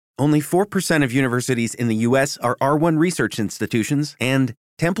Only 4% of universities in the U.S. are R1 research institutions, and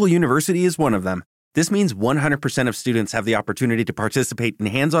Temple University is one of them. This means 100% of students have the opportunity to participate in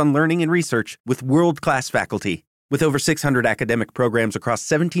hands-on learning and research with world-class faculty. With over 600 academic programs across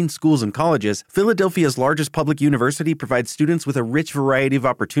 17 schools and colleges, Philadelphia's largest public university provides students with a rich variety of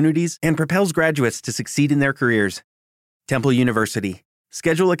opportunities and propels graduates to succeed in their careers. Temple University.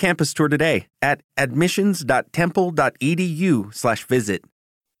 Schedule a campus tour today at admissions.temple.edu/visit.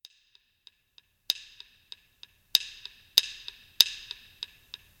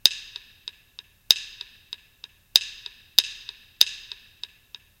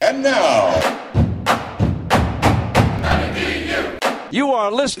 And now, you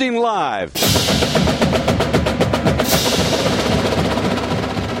are listening live.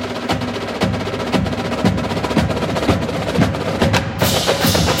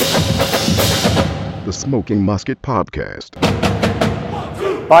 The Smoking Musket Podcast.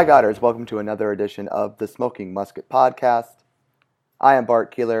 Bye, Godders. Welcome to another edition of the Smoking Musket Podcast. I am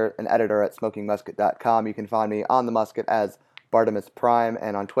Bart Keeler, an editor at smokingmusket.com. You can find me on the Musket as Bartimus Prime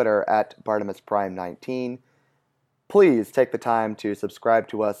and on Twitter at BartimusPrime19. Please take the time to subscribe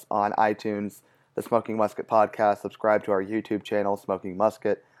to us on iTunes, the Smoking Musket Podcast. Subscribe to our YouTube channel, Smoking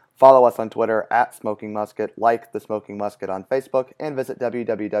Musket. Follow us on Twitter at Smoking Musket. Like the Smoking Musket on Facebook, and visit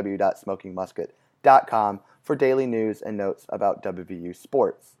www.smokingmusket.com for daily news and notes about WVU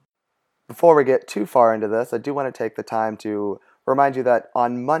sports. Before we get too far into this, I do want to take the time to remind you that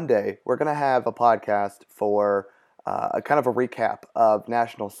on Monday, we're going to have a podcast for a kind of a recap of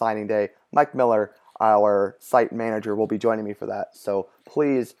National Signing Day. Mike Miller, our site manager, will be joining me for that, so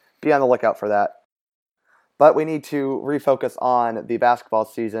please be on the lookout for that. But we need to refocus on the basketball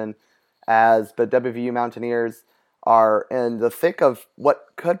season as the WVU Mountaineers are in the thick of what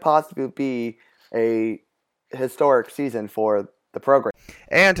could possibly be a historic season for the program.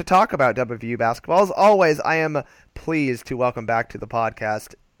 And to talk about WVU basketball, as always, I am pleased to welcome back to the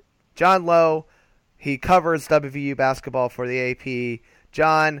podcast John Lowe. He covers WVU basketball for the AP.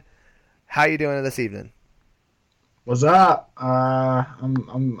 John, how you doing this evening? What's up?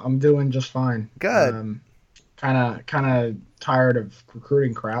 I'm doing just fine. Good. Kind of tired of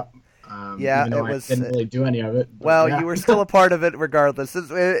recruiting crap. Yeah, even though I didn't really do any of it. Well, yeah. You were still a part of it regardless.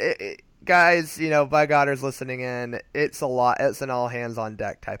 Guys, by Goddard's listening in, it's a lot. It's an all hands on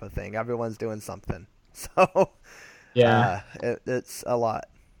deck type of thing. Everyone's doing something. So yeah, it's a lot.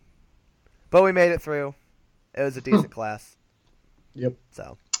 But we made it through. It was a decent class. Yep.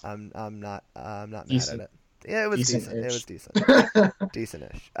 So I'm not mad Decent. at it. Yeah, it was decent. It was decent.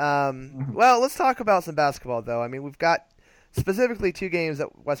 Decent-ish. Well, let's talk about some basketball, though. I mean, we've got specifically two games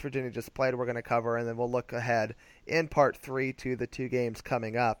that West Virginia just played we're going to cover, and then we'll look ahead in Part 3 to the two games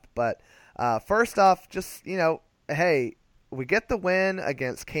coming up. But first off, just, hey, we get the win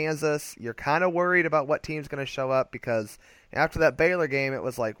against Kansas. You're kind of worried about what team's going to show up because after that Baylor game, it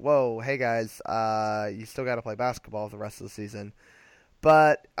was like, whoa, hey, guys, you still got to play basketball the rest of the season.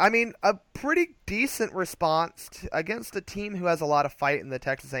 But, I mean, a pretty decent response against a team who has a lot of fight in the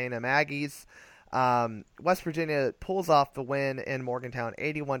Texas A&M Aggies. West Virginia pulls off the win in Morgantown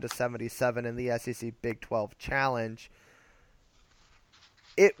 81-77 in the SEC Big 12 Challenge.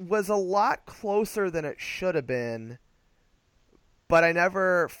 It was a lot closer than it should have been, but I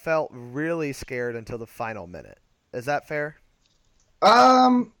never felt really scared until the final minute. Is that fair?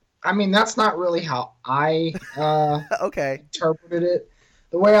 I mean, that's not really how I interpreted it.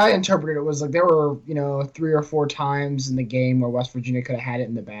 The way I interpreted it was like there were, 3 or 4 times in the game where West Virginia could have had it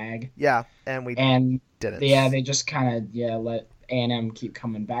in the bag. Yeah, and we didn't. Yeah, they just kind of let A&M keep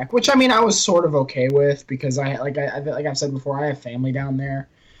coming back, which I mean I was sort of okay with because like I've said before, I have family down there,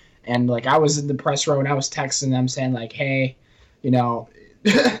 and like I was in the press row and I was texting them saying like, hey, A&M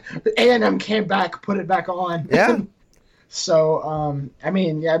came back, put it back on. Yeah. So, I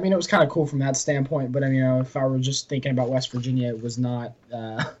mean, it was kind of cool from that standpoint, but, if I were just thinking about West Virginia, it was not,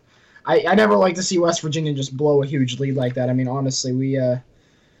 I never like to see West Virginia just blow a huge lead like that. I mean, honestly, we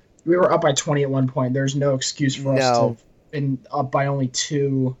were up by 20 at one point. There's no excuse for us to have been up by only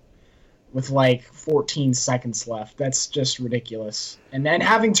 2 with like 14 seconds left. That's just ridiculous. And then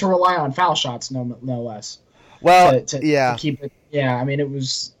having to rely on foul shots, no less. Well, to keep it. Yeah. I mean, it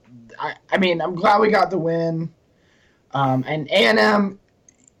was, I mean, I'm glad we got the win. And A&M,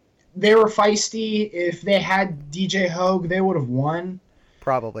 they were feisty. If they had DJ Hogue, they would have won.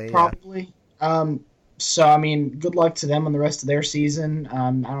 Probably. Yeah. So, I mean, good luck to them on the rest of their season.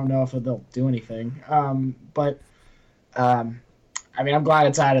 I don't know if they'll do anything. But I mean, I'm glad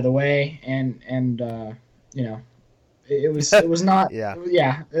it's out of the way. And it was not. Yeah.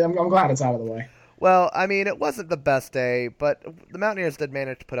 I'm glad it's out of the way. Well, I mean, it wasn't the best day, but the Mountaineers did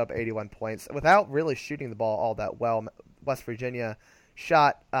manage to put up 81 points without really shooting the ball all that well. West Virginia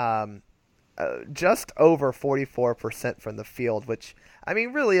shot just over 44% from the field, which, I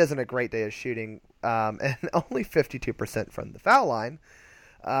mean, really isn't a great day of shooting, and only 52% from the foul line.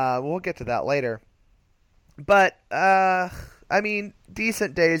 We'll get to that later. But, I mean,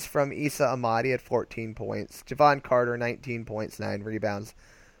 decent days from Issa Amadi at 14 points. Javon Carter, 19 points, 9 rebounds.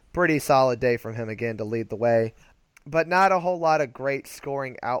 Pretty solid day from him again to lead the way. But not a whole lot of great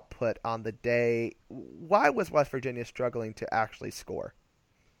scoring output on the day. Why was West Virginia struggling to actually score?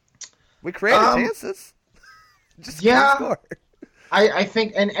 We created chances. Just couldn't score. I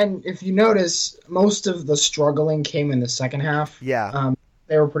think, and if you notice, most of the struggling came in the second half. Yeah.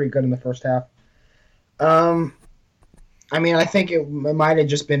 They were pretty good in the first half. I mean, I think it might have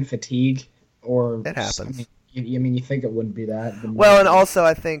just been fatigue, or it happens. I mean, you think it wouldn't be that. Well, and also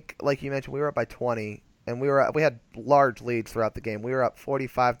I think, like you mentioned, we were up by 20, and we had large leads throughout the game. We were up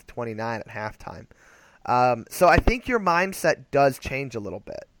 45-29 at halftime. So I think your mindset does change a little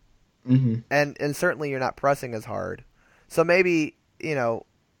bit, and certainly you're not pressing as hard. So maybe, you know,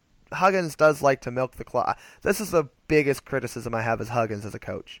 Huggins does like to milk the clock. This is the biggest criticism I have as Huggins as a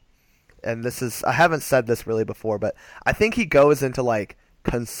coach. And this is, I haven't said this really before, but I think he goes into like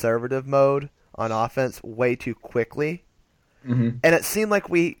conservative mode on offense way too quickly. And it seemed like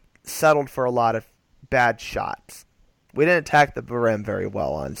we settled for a lot of bad shots. We didn't attack the rim very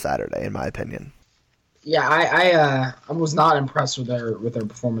well on Saturday, in my opinion. Yeah, I was not impressed with their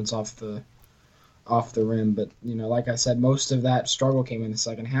performance off the rim, but you know, like I said, most of that struggle came in the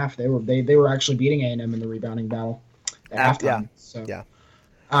second half. They were actually beating A&M in the rebounding battle at halftime. Yeah. So yeah.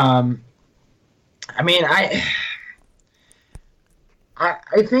 I mean, I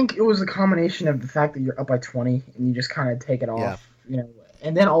think it was a combination of the fact that you're up by 20 and you just kind of take it off, you know,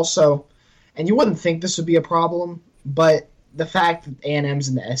 and then also, and you wouldn't think this would be a problem, but the fact that A&M's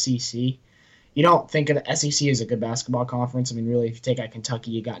in the SEC, you don't think of the SEC as a good basketball conference. I mean, really, if you take out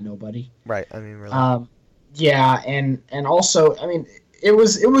Kentucky, you got nobody. Right. I mean, really. Yeah, and also, I mean, it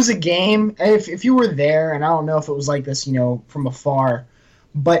was a game. If you were there, and I don't know if it was like this, you know, from afar,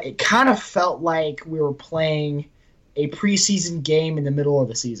 but it kind of felt like we were playing a preseason game in the middle of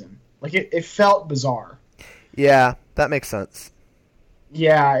the season. Like, it felt bizarre. Yeah, that makes sense.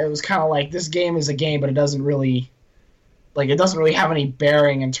 Yeah, it was kind of like this game is a game, but it doesn't really have any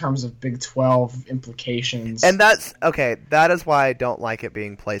bearing in terms of Big 12 implications. And that's okay. That is why I don't like it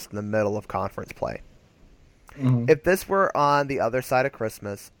being placed in the middle of conference play. If this were on the other side of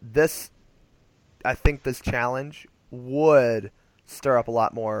Christmas, I think this challenge would stir up a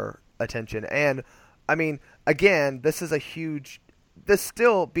lot more attention. And I mean, again, this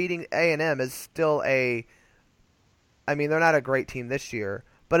still beating A&M is still I mean, they're not a great team this year,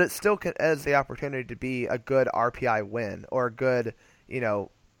 but it still has the opportunity to be a good RPI win or a good, you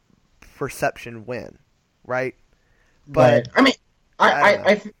know, perception win, right? But I mean,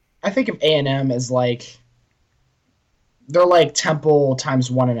 I think of A&M as like, they're like Temple times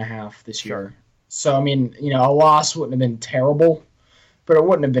 1.5 this year. So, I mean, you know, a loss wouldn't have been terrible, but it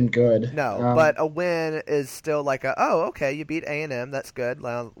wouldn't have been good. No, but a win is still like okay, you beat A&M, that's good.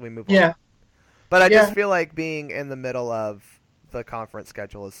 Now we move on. Yeah. But I just feel like being in the middle of the conference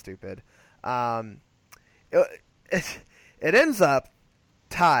schedule is stupid. It ends up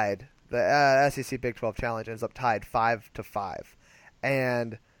tied. The SEC Big 12 Challenge ends up tied 5-5.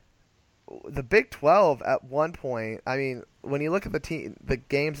 And the Big 12 at one point, I mean, when you look at the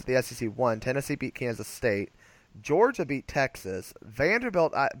games that the SEC won, Tennessee beat Kansas State, Georgia beat Texas,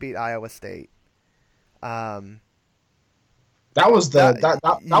 Vanderbilt beat Iowa State. That was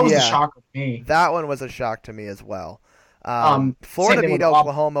the shock of me. That one was a shock to me as well. Florida beat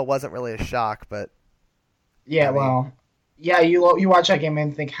Oklahoma wasn't really a shock, but you watch that game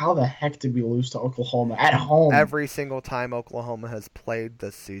and think, how the heck did we lose to Oklahoma at home? Every single time Oklahoma has played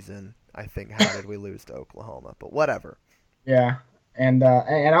this season, I think, how did we lose to Oklahoma? But whatever. Yeah, and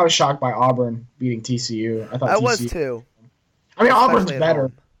I was shocked by Auburn beating TCU. I thought I was too. I mean, Auburn's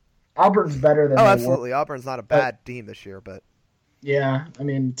better. Auburn's better than. Oh, absolutely. Auburn's not a bad team this year, but. Yeah, I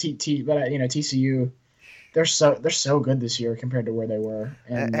mean, but you know, TCU, they're so good this year compared to where they were.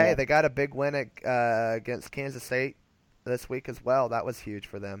 And, hey, they got a big win against Kansas State this week as well. That was huge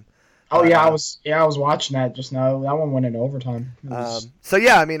for them. Oh I was watching that just now. That one went in overtime. So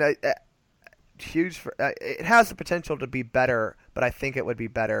yeah, I mean, huge. It has the potential to be better, but I think it would be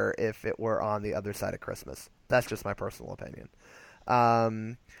better if it were on the other side of Christmas. That's just my personal opinion.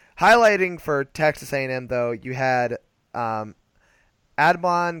 Highlighting for Texas A&M though, you had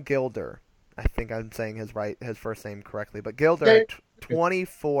Admon Gilder. I think I'm saying his first name correctly, but Gilder,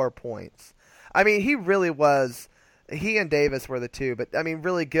 24 points. I mean, he really was. He and Davis were the two, but I mean,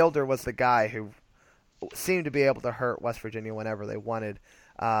 really, Gilder was the guy who seemed to be able to hurt West Virginia whenever they wanted.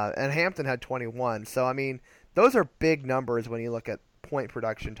 And Hampton had 21. So, I mean, those are big numbers when you look at point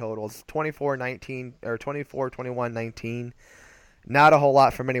production totals. 24-19 or 24-21-19. Not a whole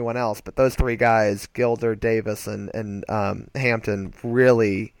lot from anyone else, but those three guys, Gilder, Davis, and Hampton,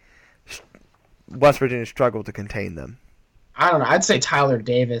 really, West Virginia struggled to contain them. I don't know. I'd say Tyler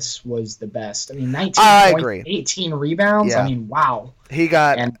Davis was the best. I mean, 19 I points, agree. 18 rebounds. Yeah. I mean, wow. He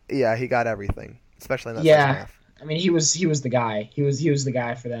got everything, especially in that second half. I mean, he was the guy. He was the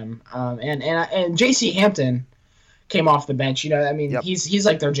guy for them. And J.C. Hampton came off the bench. You know, I mean, he's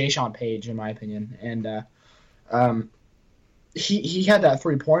like their Jaysean Page in my opinion. And he had that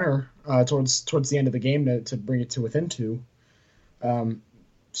 3-pointer towards the end of the game to bring it to within 2.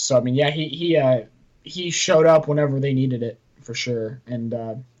 So I mean, yeah, he showed up whenever they needed it for sure. And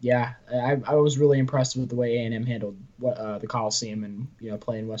I was really impressed with the way A&M handled the Coliseum and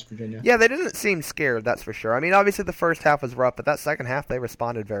playing West Virginia. Yeah, they didn't seem scared, that's for sure. I mean, obviously the first half was rough, but that second half they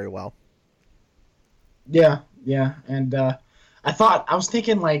responded very well. Yeah, and I was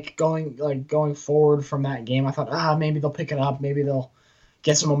thinking going forward from that game. I thought maybe they'll pick it up, maybe they'll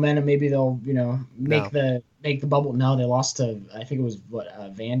get some momentum, maybe they'll make the bubble. No, they lost to I think it was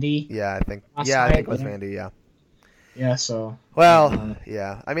Vandy. Yeah, I think it was Vandy. Yeah. Yeah. So. Well,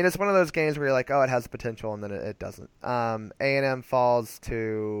 yeah. I mean, it's one of those games where you're like, oh, it has potential, and then it doesn't. A&M falls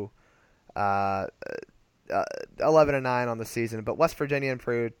to 11-9 on the season, but West Virginia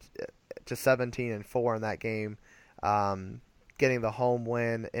improved to 17-4 in that game, getting the home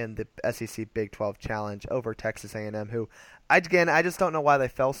win in the SEC Big 12 Challenge over Texas A&M, who, I just don't know why they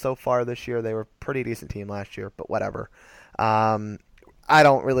fell so far this year. They were a pretty decent team last year, but whatever. I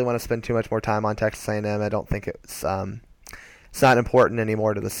don't really want to spend too much more time on Texas A&M. I don't think it's not important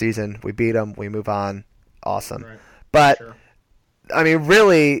anymore to the season. We beat them. We move on. Awesome. Right. But, sure. I mean,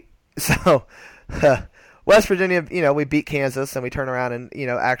 really, so West Virginia, we beat Kansas, and we turn around and,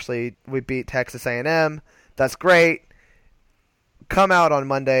 actually we beat Texas A&M. That's great. Come out on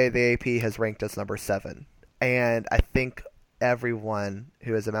Monday, the AP has ranked us number 7. And I think everyone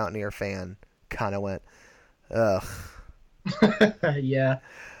who is a Mountaineer fan kind of went, ugh. Yeah.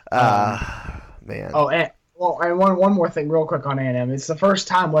 Man. Oh, and one more thing real quick on A&M. It's the first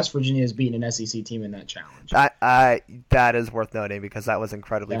time West Virginia has beaten an SEC team in that challenge. That is worth noting because that was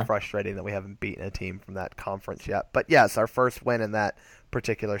incredibly frustrating that we haven't beaten a team from that conference yet. But yes, our first win in that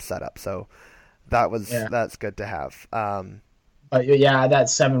particular setup. So that's good to have. But yeah, that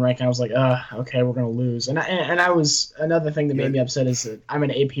 7 ranking, I was like, okay, we're gonna lose. And I was another thing that made me upset is that I'm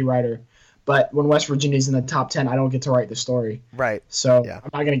an AP writer. But when West Virginia's in the top 10, I don't get to write the story. Right. So I'm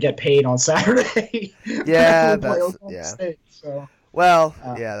not going to get paid on Saturday. Yeah, State, so. Well,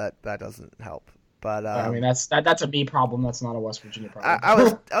 that doesn't help. But I mean, that's a me problem. That's not a West Virginia problem. I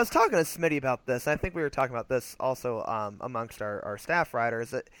was talking to Smitty about this. And I think we were talking about this also amongst our staff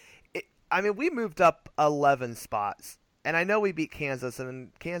writers. We moved up 11 spots, and I know we beat Kansas,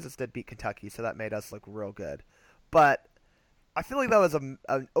 and Kansas did beat Kentucky, so that made us look real good. But I feel like that was an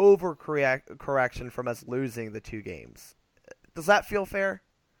overcorrection from us losing the 2 games. Does that feel fair?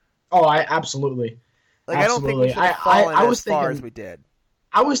 Oh, absolutely. Like, absolutely. I don't think we should have fallen as far as we did.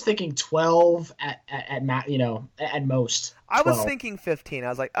 I was thinking 12 at most. 12. I was thinking 15. I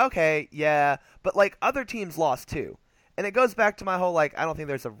was like, okay, yeah, but like other teams lost too. And it goes back to my whole I don't think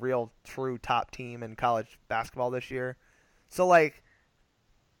there's a real true top team in college basketball this year. So it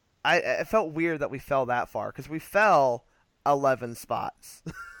felt weird that we fell that far because we fell 11 spots,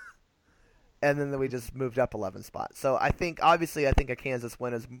 and then we just moved up 11 spots. So I think a Kansas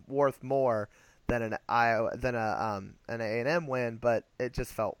win is worth more than an A&M win, but it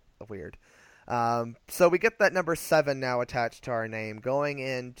just felt weird. So we get that number 7 now attached to our name, going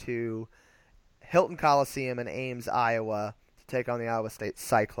into Hilton Coliseum in Ames, Iowa, to take on the Iowa State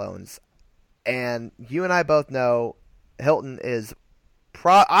Cyclones. And you and I both know Hilton is,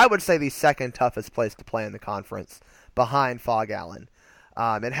 I would say, the second toughest place to play in the conference, behind Fog Allen.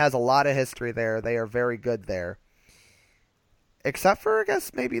 It has a lot of history there. They are very good there. Except for, I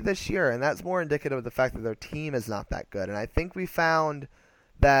guess, maybe this year. And that's more indicative of the fact that their team is not that good. And I think we found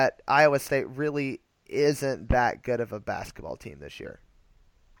that Iowa State really isn't that good of a basketball team this year.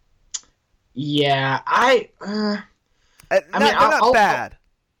 Yeah, they're not bad.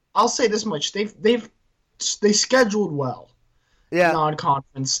 I'll say this much: they scheduled well. Yeah.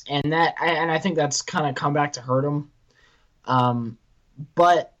 Non-conference, and I think that's kind of come back to hurt them.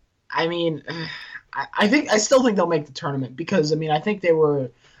 But I mean, I still think they'll make the tournament because I think they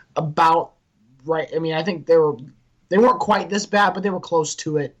were about right. I think they weren't quite this bad, but they were close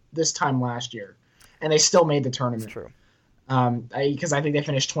to it this time last year, and they still made the tournament. That's true. Because I think they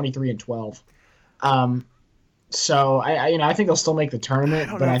finished 23-12. So I think they'll still make the tournament,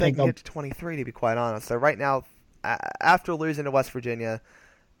 I don't but know I if they think can they'll. get to 23 to be quite honest. So right now, after losing to West Virginia,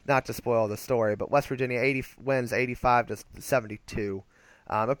 not to spoil the story, but West Virginia wins 85-72.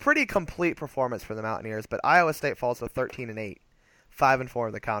 A pretty complete performance for the Mountaineers, but Iowa State falls to 13-8, 5-4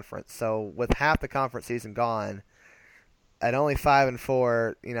 in the conference. So with half the conference season gone, at only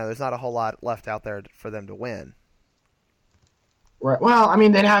 5-4, there's not a whole lot left out there for them to win. Right. Well, I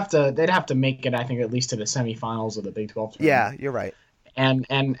mean, they'd have to make it. I think at least to the semifinals of the Big 12 tournament. Yeah, you're right. And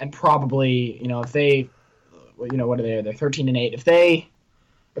probably if they, what are they? They're 13-8. If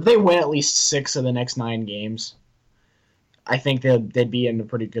they win at least 6 of the next 9 games, I think they'd be in a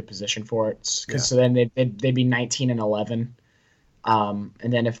pretty good position for it. Because so then they'd be 19-11. And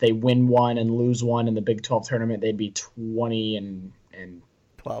then if they win 1 and lose 1 in the Big 12 tournament, they'd be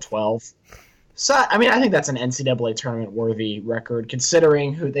 20-12. So I mean, I think that's an NCAA tournament worthy record,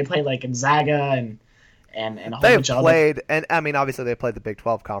 considering who they played, like Gonzaga and a whole bunch of other. And I mean, obviously they played the Big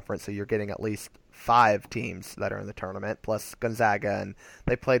 12 conference, so you're getting at least 5 teams that are in the tournament plus Gonzaga, and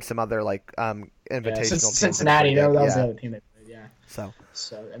they played some other invitational teams. Cincinnati, that was the other team they played. Yeah. So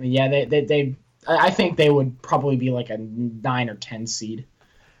I mean, they I think they would probably be like a 9 or 10 seed.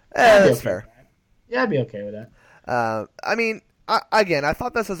 That's fair. Yeah, I'd be okay with that. I mean, I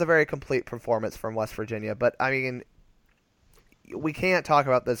thought this was a very complete performance from West Virginia, but I mean, we can't talk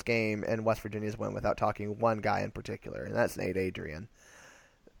about this game and West Virginia's win without talking one guy in particular, and that's Nate Adrian.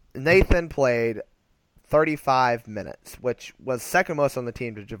 Nathan played 35 minutes, which was second most on the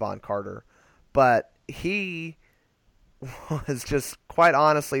team to Javon Carter, but he was just quite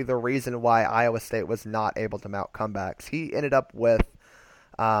honestly the reason why Iowa State was not able to mount comebacks. He ended up with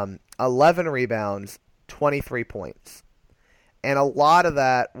 11 rebounds, 23 points. And a lot of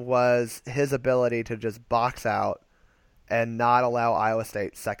that was his ability to just box out and not allow Iowa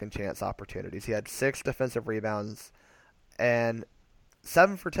State second chance opportunities. He had 6 defensive rebounds and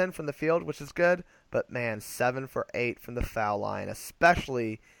 7 for 10 from the field, which is good, but man, 7 for 8 from the foul line,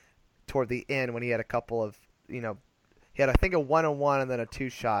 especially toward the end when he had a couple of, he had I think a 1-on-1 and then a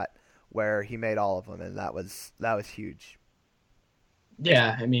 2-shot where he made all of them, and that was huge.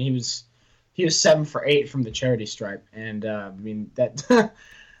 Yeah, I mean, he was 7 for 8 from the charity stripe, and I mean that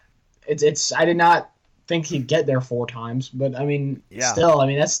it's I did not think he'd get there 4 times, but I mean, still, I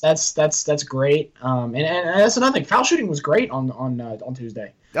mean that's great. And that's another thing. Foul shooting was great on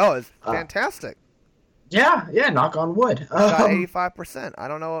Tuesday. Oh, it's fantastic. Yeah, knock on wood. Got 85%. I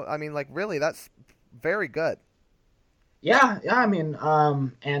don't know. I mean, really, that's very good. Yeah. I mean,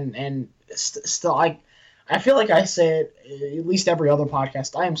 still, I feel like I say it at least every other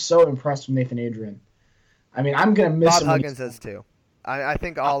podcast. I am so impressed with Nathan Adrian. I mean, I'm gonna miss Bob him. Huggins is too. I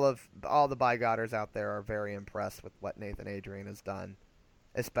think all the Bygotters out there are very impressed with what Nathan Adrian has done,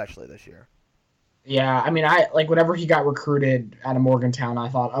 especially this year. Yeah, I mean, whenever he got recruited out of Morgantown, I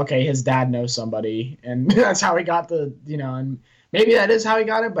thought, okay, his dad knows somebody, and that's how he got and maybe that is how he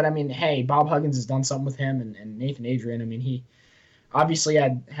got it. But I mean, hey, Bob Huggins has done something with him, and Nathan Adrian. I mean, he obviously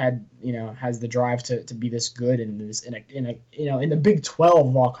has the drive to be this good in the Big 12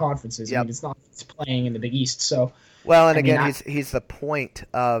 of all conferences. Yep. I mean, it's not he's playing in the Big East, so. Well, and again, he's the point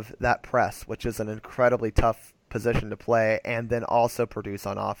of that press, which is an incredibly tough position to play and then also produce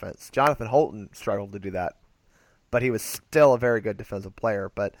on offense. Jonathan Holton struggled to do that, but he was still a very good defensive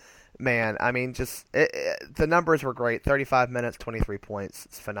player. But, man, I mean, the numbers were great. 35 minutes, 23 points.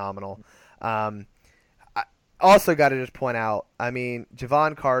 It's phenomenal. I also got to just point out, I mean,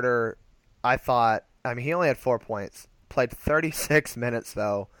 Javon Carter, he only had 4 points, played 36 minutes,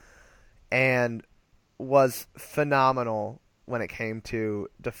 though, and was phenomenal when it came to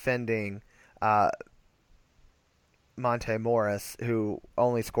defending Monte Morris, who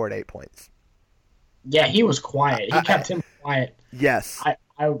only scored 8 points. Yeah, he was quiet. He kept him quiet. Yes. I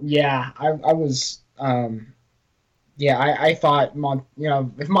thought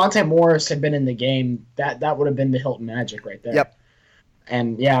if Monte Morris had been in the game, that would have been the Hilton Magic right there. Yep.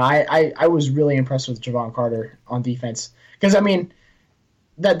 And yeah, I was really impressed with Javon Carter on defense, because I mean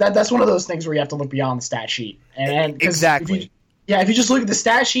that's one of those things where you have to look beyond the stat sheet. And exactly. If you just look at the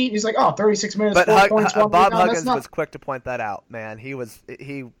stat sheet, he's like, 36 minutes, but 4 points, 1 Bob rebound. Huggins was quick to point that out, man. He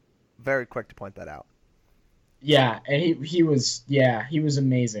very quick to point that out. Yeah, and he was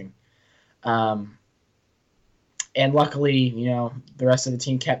amazing. And luckily, the rest of the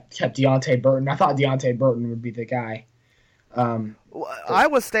team kept Deontay Burton. I thought Deontay Burton would be the guy.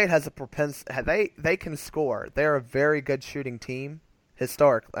 Iowa State has a propensity. They can score. They're a very good shooting team.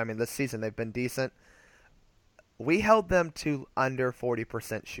 Historically, I mean, this season they've been decent. we held them to under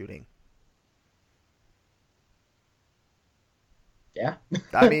 40% shooting. Yeah.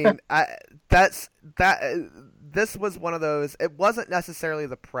 I mean, this was one of those. It wasn't necessarily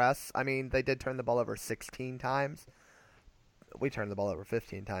the press. I mean, they did turn the ball over 16 times. We turned the ball over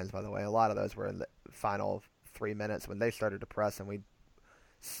 15 times, by the way. A lot of those were in the final 3 minutes when they started to press, and we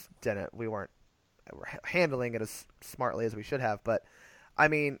weren't handling it as smartly as we should have. But I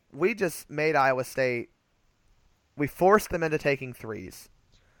mean, we just made Iowa State. We forced them into taking threes,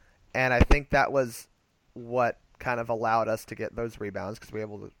 and I think that was what kind of allowed us to get those rebounds because we were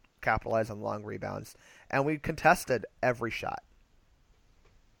able to capitalize on long rebounds, and we contested every shot.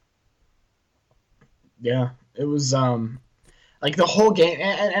 Yeah, it was like the whole game.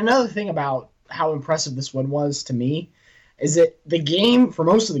 And another thing about how impressive this one was to me is that the game, for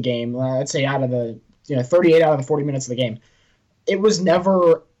most of the game, let's say out of the 38 out of the 40 minutes of the game, it was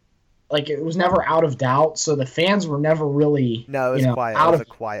never out of doubt. So the fans were never really it was quiet. It was a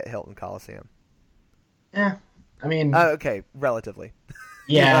quiet Hilton Coliseum. Yeah, I mean, okay, relatively.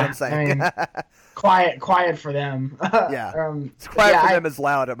 Yeah, you know what I'm saying? I mean, quiet for them. Yeah, it's quiet for them. Is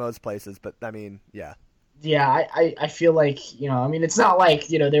loud at most places, but I mean, yeah. Yeah, I feel like, I mean, it's not like,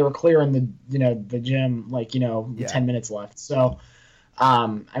 they were clearing the gym, like, 10 minutes left. So, I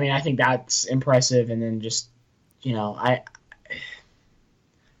mean, I think that's impressive. And then just,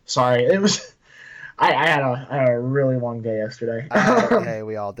 sorry, it was, I had a really long day yesterday. Hey,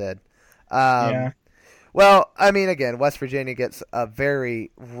 we all did. Yeah. Well, I mean, again, West Virginia gets a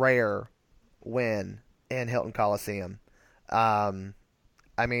very rare win in Hilton Coliseum.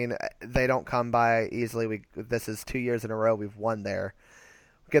 I mean, they don't come by easily. This is 2 years in a row we've won there.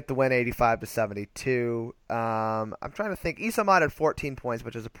 We get the win 85-72. I'm trying to think. Issa Ahmad had 14 points,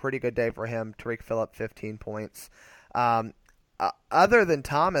 which is a pretty good day for him. Tariq Phillip, 15 points. Other than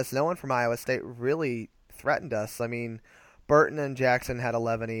Thomas, no one from Iowa State really threatened us. I mean, Burton and Jackson had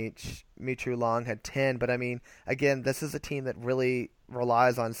 11 each. Mitru Long had 10. But, I mean, again, this is a team that really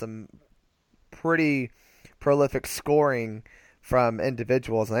relies on some pretty prolific scoring from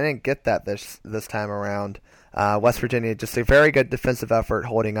individuals, and I didn't get that this time around. West Virginia, just a very good defensive effort,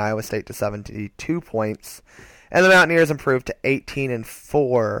 holding Iowa State to 72 points. And the Mountaineers improved to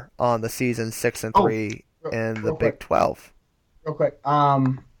 18-4 on the season, 6-3 in the Big 12. Real quick,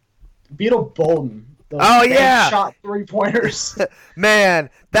 Beetle Bolden. Yeah, shot 3-pointers. Man,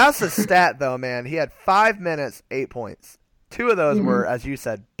 that's a stat though, man. He had 5 minutes, 8 points. 2 of those were, as you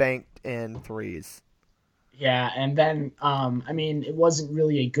said, banked in threes. Yeah, and then, I mean, it wasn't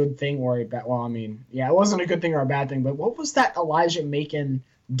really a good thing or a bad. Well, I mean, yeah, it wasn't a good thing or a bad thing. But what was that Elijah Macon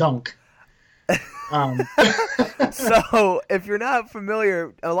dunk? So, if you're not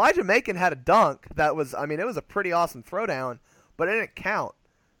familiar, Elijah Macon had a dunk that was, I mean, it was a pretty awesome throwdown, but it didn't count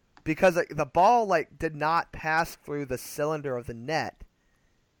because the ball did not pass through the cylinder of the net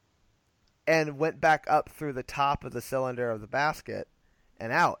and went back up through the top of the cylinder of the basket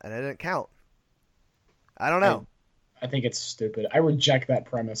and out, and it didn't count. I don't know. I think it's stupid. I reject that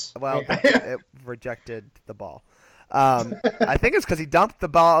premise. Well, it rejected the ball. I think it's because he dumped the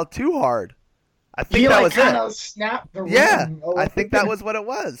ball too hard. I think that was it. Snapped the rim. Yeah, I think that was what it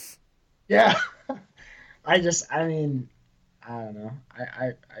was. Yeah. I mean, I don't know.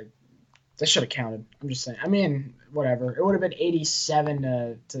 I that should have counted. I'm just saying. I mean, whatever. It would have been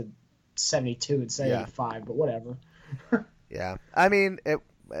 87 to 72 instead of 85, but whatever. Yeah. I mean, it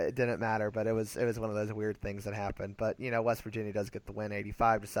didn't matter, but it was one of those weird things that happened. But, West Virginia does get the win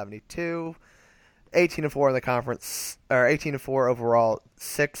 85-72. 18-4 in the conference, or 18-4 overall,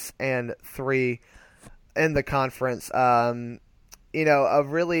 6-3 in the conference. The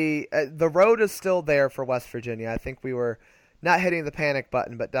road is still there for West Virginia. I think we were not hitting the panic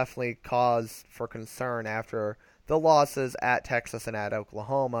button, but definitely cause for concern after the losses at Texas and at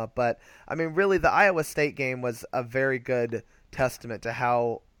Oklahoma. But, I mean, really, the Iowa State game was a very good testament to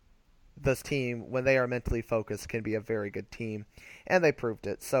how this team, when they are mentally focused, can be a very good team, and they proved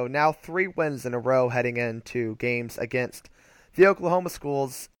it. So now 3 wins in a row heading into games against the Oklahoma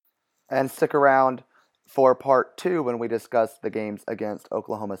schools. And stick around for part 2 when we discuss the games against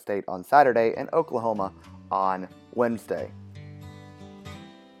Oklahoma State on Saturday and Oklahoma on Wednesday.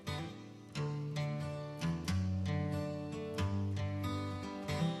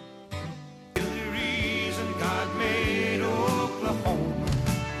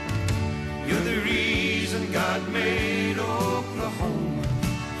 God made Oklahoma,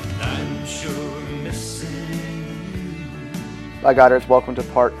 and I'm sure missing you. Hi, Godders. Welcome to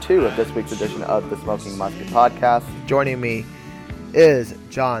part 2 of this week's edition of the Smoking Musket Podcast. Joining me is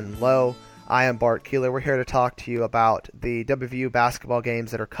John Lowe. I am Bart Keeler. We're here to talk to you about the WVU basketball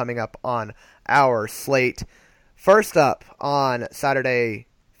games that are coming up on our slate. First up on Saturday,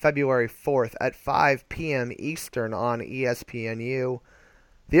 February 4th at 5 p.m. Eastern on ESPNU,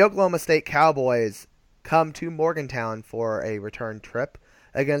 the Oklahoma State Cowboys come to Morgantown for a return trip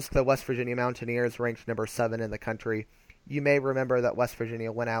against the West Virginia Mountaineers, ranked number 7 in the country. You may remember that West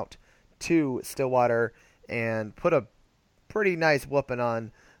Virginia went out to Stillwater and put a pretty nice whooping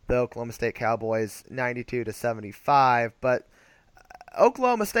on the Oklahoma State Cowboys, 92-75. But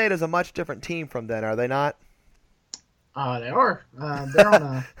Oklahoma State is a much different team from then, are they not? They are. They're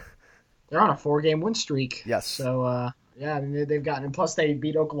on a 4-game win streak. Yes. So yeah, I mean, they've gotten, and plus they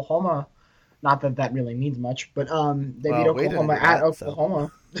beat Oklahoma. Not that that really means much, but they beat Oklahoma at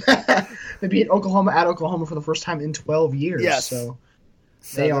Oklahoma. They beat Oklahoma at Oklahoma for the first time in 12 years. Yes. So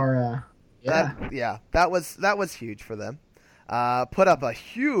they are. Yeah. That was huge for them. Put up a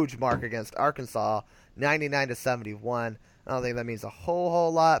huge mark against Arkansas, 99-71. I don't think that means a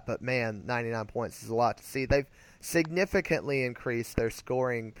whole lot, but man, 99 points is a lot to see. They've significantly increased their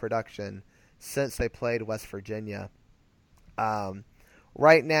scoring production since they played West Virginia.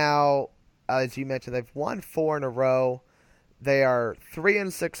 Right now, as you mentioned, they've won 4 in a row. They are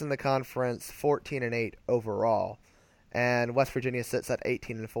 3-6 in the conference, 14-8 overall, and West Virginia sits at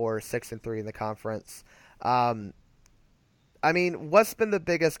 18-4, 6-3 in the conference. I mean, what's been the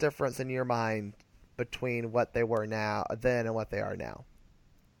biggest difference in your mind between what they were then and what they are now?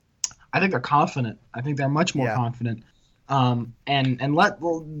 I think they're confident. I think they're much more confident. And let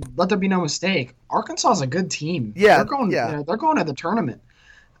there be no mistake, Arkansas is a good team. Yeah, they're going. They're going to the tournament,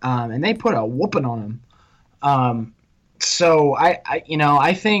 and they put a whooping on them. So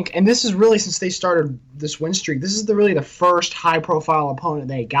I think, and this is really, since they started this win streak, this is really the first high profile opponent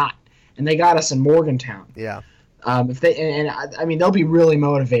they got, and they got us in Morgantown. Yeah. If they I mean, they'll be really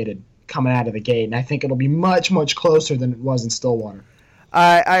motivated coming out of the gate, and I think it'll be much closer than it was in Stillwater.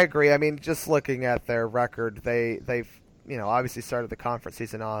 I agree. I mean, just looking at their record, they've obviously started the conference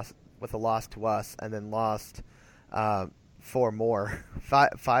season off with a loss to us, and then lost 5 more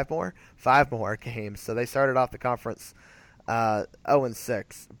games. So they started off the conference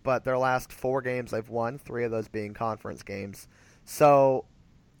 0-6, but their last 4 games they've won, 3 of those being conference games. So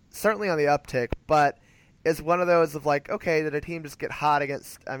certainly on the uptick, but it's one of those of like, okay, did a team just get hot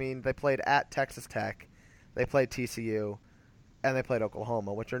against? I mean, they played at Texas Tech, they played TCU, and they played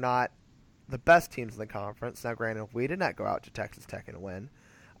Oklahoma, which are not the best teams in the conference. Now, granted, we did not go out to Texas Tech and win.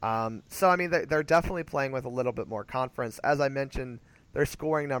 So, I mean, they're definitely playing with a little bit more confidence. As I mentioned, their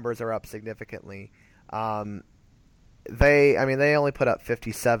scoring numbers are up significantly. They only put up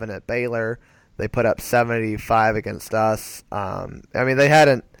 57 at Baylor. They put up 75 against us. I mean, they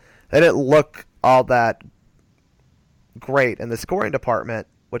didn't look all that great in the scoring department,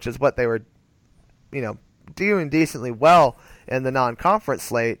 which is what they were, doing decently well in the non-conference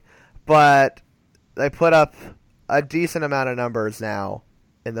slate, but they put up a decent amount of numbers now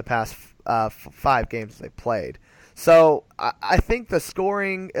in the past 5 games they played. So I think the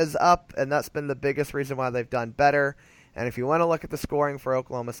scoring is up, and that's been the biggest reason why they've done better. And if you want to look at the scoring for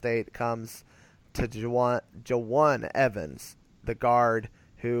Oklahoma State, it comes to Jawan Evans, the guard,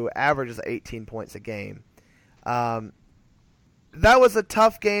 who averages 18 points a game. That was a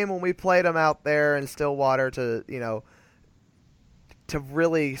tough game when we played them out there in Stillwater to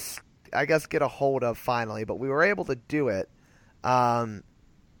really, I guess, get a hold of finally, but we were able to do it. Had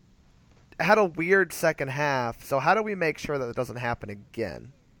a weird second half, so how do we make sure that it doesn't happen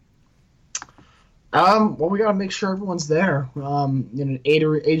again? Well, we got to make sure everyone's there.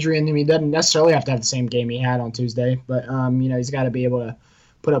 Adrian, he doesn't necessarily have to have the same game he had on Tuesday, but he's got to be able to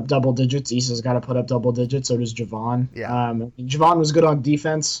put up double digits. Issa's got to put up double digits. So does Javon. Yeah. Javon was good on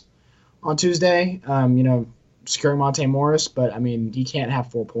defense on Tuesday. Securing Monte Morris, but I mean, he can't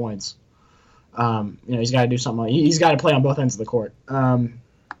have 4 points. He's got to do something. He's got to play on both ends of the court.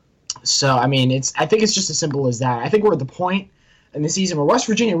 So I mean, I think it's just as simple as that. I think we're at the point in the season where West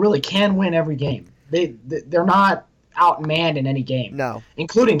Virginia really can win every game. They're not outmanned in any game. No.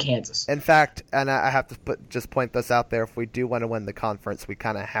 Including Kansas. In fact, and I have to just point this out there, if we do want to win the conference, we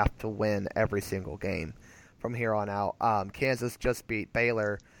kind of have to win every single game from here on out. Kansas just beat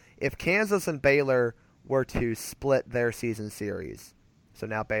Baylor. If Kansas and Baylor were to split their season series, so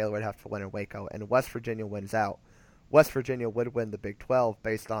now Baylor would have to win in Waco, and West Virginia wins out, West Virginia would win the Big 12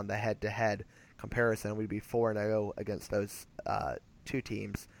 based on the head-to-head comparison. We'd be 4-0 against those 2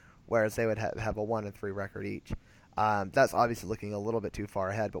 teams, whereas they would have a 1-3 record each. That's obviously looking a little bit too far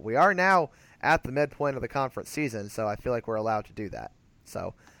ahead, but we are now at the midpoint of the conference season, so I feel like we're allowed to do that.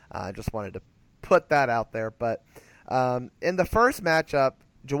 So I just wanted to put that out there. But in the first matchup,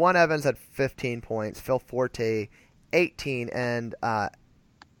 Jawan Evans had 15 points, Phil Forte 18, and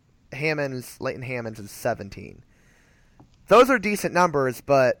Leighton Hammonds is 17. those are decent numbers,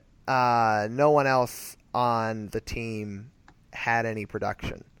 but no one else on the team had any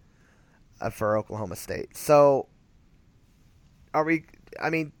production for Oklahoma State. So,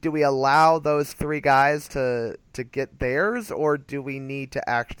 do we allow those three guys to get theirs, or do we need to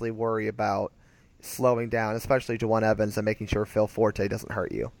actually worry about slowing down, especially Jawon Evans, and making sure Phil Forte doesn't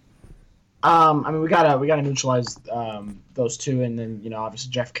hurt you? We gotta neutralize those two, and then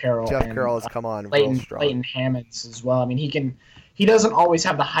obviously Jeff Carroll. Jeff Carroll has come on real strong. Leighton Hammonds as well. I mean, he doesn't always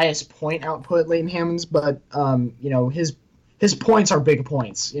have the highest point output, Leighton Hammonds, but his points are big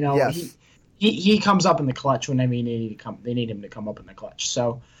points. Yes. He comes up in the clutch when they need him to come up in the clutch.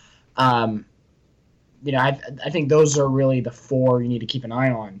 So, I think those are really the four you need to keep an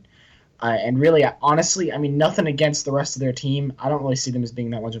eye on. And really, honestly, nothing against the rest of their team. I don't really see them as being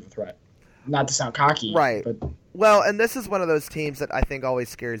that much of a threat. Not to sound cocky, right? But well, and this is one of those teams that I think always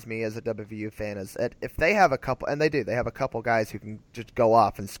scares me as a WVU fan, is that if they have a couple, and they have a couple guys who can just go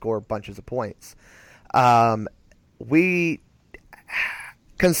off and score bunches of points. We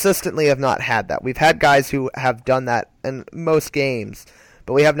consistently have not had that. We've had guys who have done that in most games,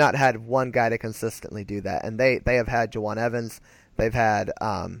 but we have not had one guy to consistently do that. And they have had Jawon Evans, they've had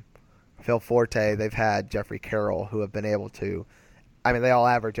Phil Forte, they've had Jeffrey Carroll, who have been able to. They all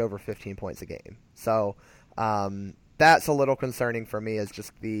average over 15 points a game. So that's a little concerning for me. Is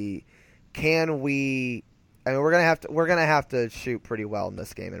just we're gonna have to shoot pretty well in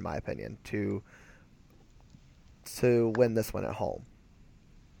this game, in my opinion, to win this one at home.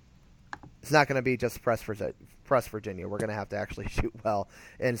 It's not going to be just press Virginia. We're going to have to actually shoot well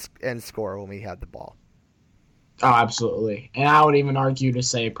and score when we have the ball. Oh, absolutely. And I would even argue to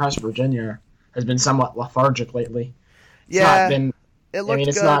say press Virginia has been somewhat lethargic lately. It looked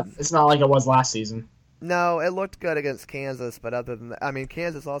it's good. It's not like it was last season. No, it looked good against Kansas, but other than that,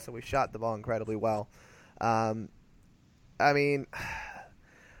 Kansas also, we shot the ball incredibly well. We're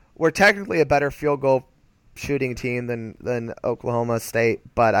technically a better field goal shooting team than Oklahoma State,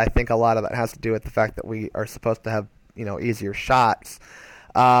 but I think a lot of that has to do with the fact that we are supposed to have easier shots.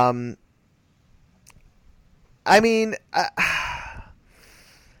 I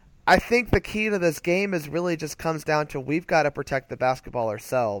think the key to this game is really just comes down to we've got to protect the basketball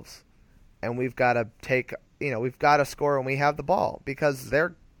ourselves, and we've got to score when we have the ball, because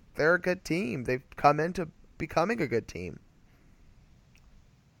they're a good team. They've come into becoming a good team.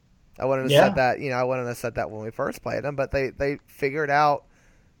 I wouldn't have said that. I wouldn't have said that when we first played them, but they figured out,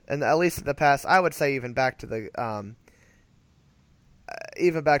 and at least in the past, I would say even back to the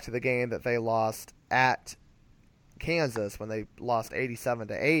game that they lost at Kansas when they lost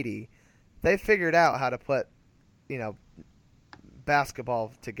 87-80, they figured out how to put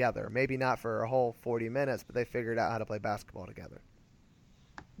basketball together. Maybe not for a whole 40 minutes, but they figured out how to play basketball together.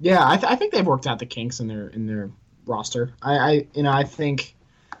 Yeah, I think they've worked out the kinks in their roster. I think.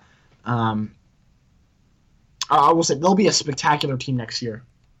 I will say they'll be a spectacular team next year.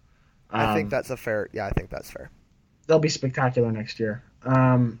 I think that's fair. I think that's fair. They'll be spectacular next year.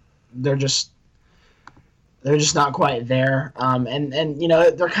 They're just not quite there. And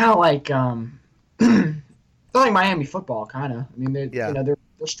they're kind of like they're like Miami football, kind of. They're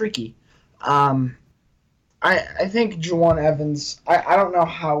streaky. I think Jawon Evans. I don't know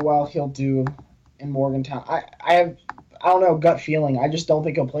how well he'll do in Morgantown. I don't know, gut feeling. I just don't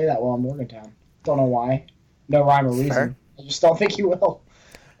think he'll play that well in Morgantown. Don't know why. No rhyme or reason. Fair. I just don't think he will.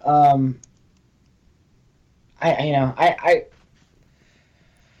 All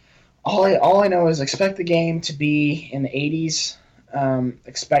I know is expect the game to be in the 80s.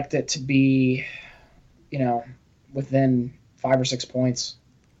 Expect it to be, within 5 or 6 points.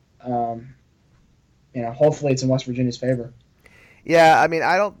 Hopefully it's in West Virginia's favor. Yeah,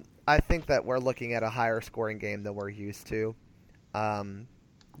 I think that we're looking at a higher scoring game than we're used to,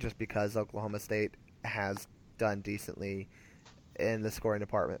 just because Oklahoma State has done decently in the scoring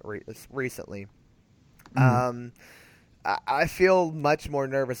department recently. I feel much more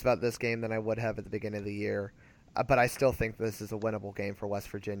nervous about this game than I would have at the beginning of the year, but I still think this is a winnable game for West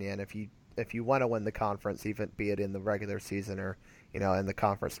Virginia. And if you want to win the conference, even be it in the regular season or in the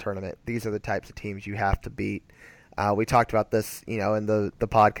conference tournament, these are the types of teams you have to beat. We talked about this, in the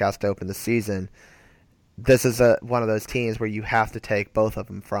podcast to open the season. This is one of those teams where you have to take both of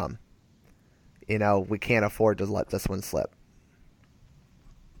them from. We can't afford to let this one slip.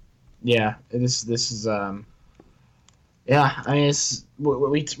 Yeah, this is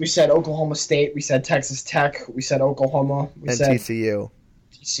we said Oklahoma State, we said Texas Tech, we said Oklahoma, we said TCU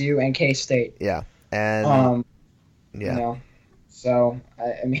and K-State. Yeah, and so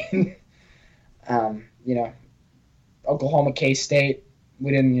Oklahoma, K-State,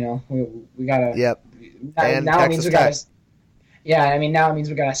 we didn't, we gotta. Yep. Now it means we gotta. Yeah, I mean, now it means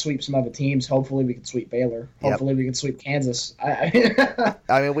we got to sweep some other teams. Hopefully, we can sweep Baylor. Hopefully, we can sweep Kansas. I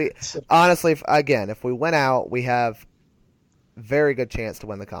mean, we honestly, again, if we win out, we have very good chance to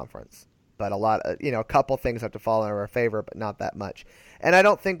win the conference. But a couple things have to fall in our favor, but not that much. And I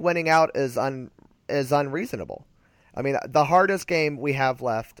don't think winning out is unreasonable. I mean, the hardest game we have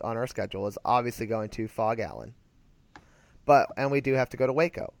left on our schedule is obviously going to Fog Allen, and we do have to go to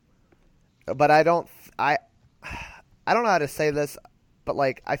Waco. But I don't know how to say this, but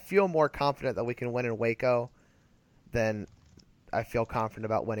I feel more confident that we can win in Waco than I feel confident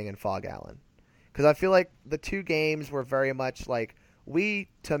about winning in Fog Allen. Because I feel like the two games were very much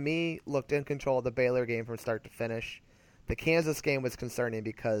to me, looked in control of the Baylor game from start to finish. The Kansas game was concerning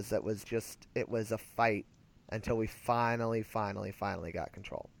because it was a fight until we finally got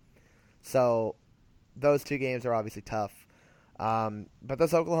control. So those two games are obviously tough. But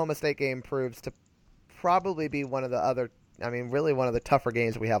this Oklahoma State game proves to probably be one of the tougher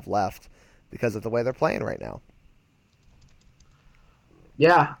games we have left because of the way they're playing right now.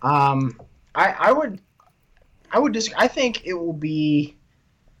 Yeah, I think it will be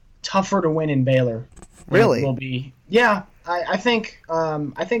tougher to win in Baylor. Really? It will be. Yeah, I think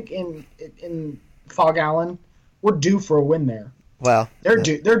in Fog Allen, we're due for a win there. Well, they're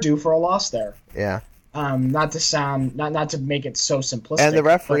due for a loss there. Yeah. Not to make it so simplistic. And the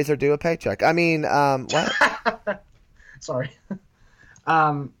referees are due a paycheck. I mean, what? Sorry.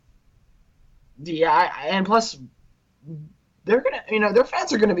 Yeah, and plus, they're gonna, their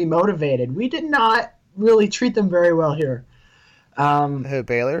fans are gonna be motivated. We did not really treat them very well here. Who,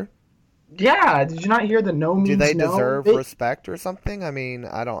 Baylor? Yeah, did you not hear the no means no? Do they deserve respect or something? I mean,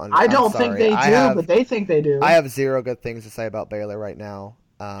 I don't. I don't think they do, but they think they do. I have zero good things to say about Baylor right now.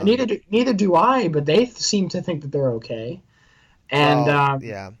 Neither do I, but they seem to think that they're okay. And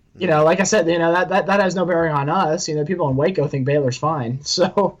yeah, like I said, that has no bearing on us. People in Waco think Baylor's fine.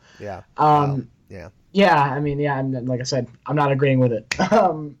 So yeah, yeah. I mean, yeah. I'm, like I said, I'm not agreeing with it.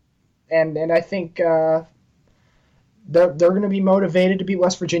 And I think they're going to be motivated to beat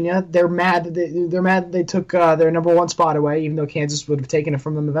West Virginia. They're mad that they took their number one spot away, even though Kansas would have taken it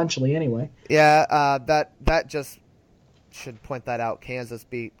from them eventually anyway. Yeah, that just should point that out. Kansas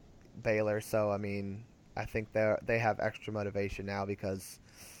beat Baylor, so I mean, I think they have extra motivation now because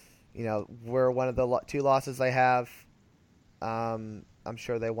we're one of the two losses they have. I'm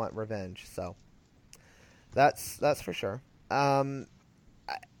sure they want revenge, so that's for sure. I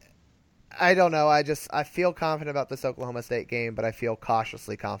don't know. I feel confident about this Oklahoma State game, but I feel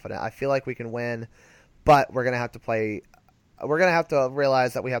cautiously confident. I feel like we can win, but we're gonna have to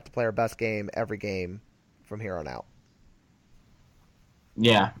realize that we have to play our best game every game from here on out.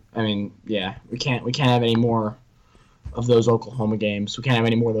 Yeah, I mean, yeah, we can't have any more of those Oklahoma games. We can't have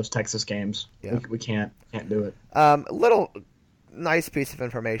any more of those Texas games. Yeah. We can't do it. A little nice piece of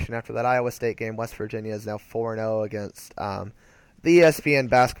information after that Iowa State game. West Virginia is now 4-0 against the ESPN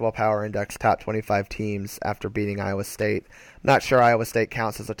Basketball Power Index top 25 teams after beating Iowa State. I'm not sure Iowa State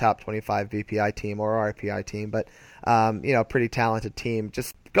counts as a top 25 VPI team or RPI team, but pretty talented team.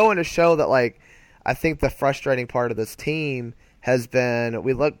 Just going to show that, I think the frustrating part of this team has been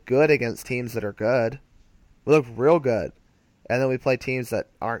we look good against teams that are good. We look real good. And then we play teams that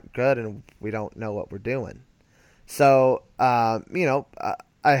aren't good and we don't know what we're doing. So, I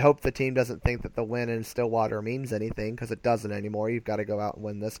hope the team doesn't think that the win in Stillwater means anything because it doesn't anymore. You've got to go out and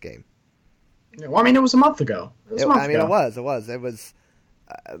win this game. Well, I mean, it was a month ago. It was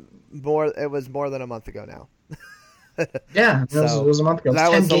more than a month ago now. Yeah, it was a month ago. That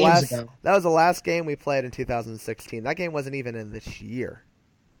was 10 games ago. That was the last game we played in 2016. That game wasn't even in this year.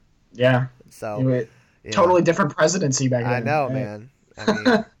 Yeah. So totally different presidency back then. I know, right? Man. I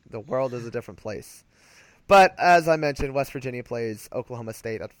mean, the world is a different place. But as I mentioned, West Virginia plays Oklahoma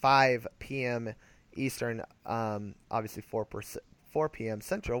State at 5 p.m. Eastern, obviously 4 p.m.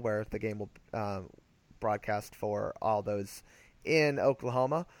 Central, where the game will broadcast for all those in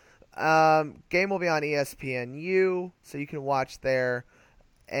Oklahoma. Game will be on ESPNU, so you can watch there,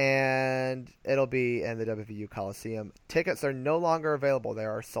 and it'll be in the WVU Coliseum. Tickets are no longer available. They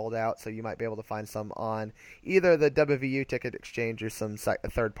are sold out, so you might be able to find some on either the WVU Ticket Exchange or some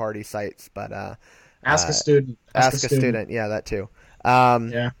third-party sites, but Ask a student. Ask a student. Yeah, that too.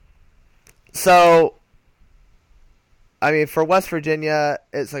 Yeah. So, I mean, for West Virginia,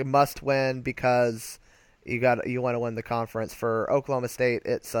 it's a must-win because you want to win the conference. For Oklahoma State,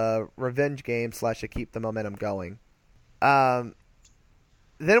 it's a revenge game / to keep the momentum going. Then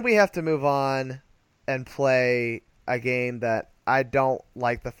we have to move on and play a game that I don't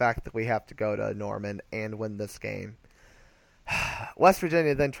like the fact that we have to go to Norman and win this game. West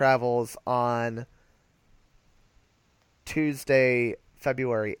Virginia then travels on Tuesday,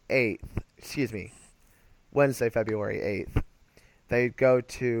 February 8th. Excuse me, Wednesday, February 8th. They go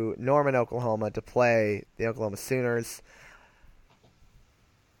to Norman, Oklahoma to play the Oklahoma Sooners.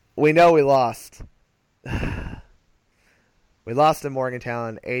 We know we lost. We lost in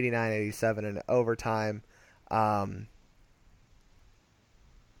Morgantown 89-87 in overtime. I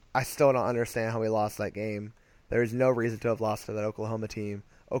still don't understand how we lost that game. There is no reason to have lost to that Oklahoma team.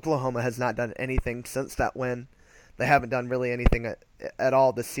 Oklahoma has not done anything since that win. They haven't done really anything at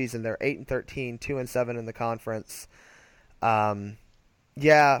all this season. They're 8-13, 2-7 in the conference.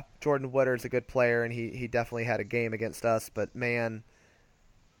 Yeah, Jordan Woodard's a good player, and he definitely had a game against us. But man,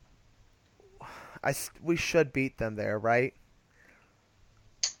 we should beat them there, right?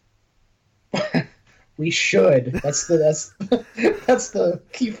 We should. That's the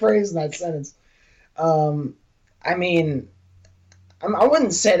key phrase in that sentence. I mean, I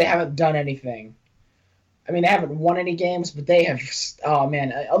wouldn't say they haven't done anything. I mean, they haven't won any games, but they have. Oh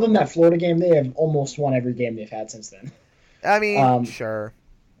man, other than that Florida game, they have almost won every game they've had since then. I mean, sure.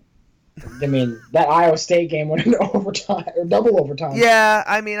 I mean, that Iowa State game went into overtime or double overtime. Yeah,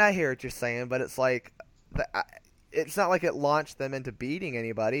 I mean, I hear what you're saying, but it's like, it's not like it launched them into beating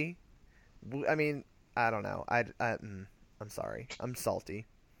anybody. I mean, I don't know. I'm sorry. I'm salty.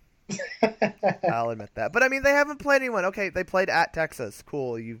 I'll admit that. But I mean, they haven't played anyone. Okay, they played at Texas.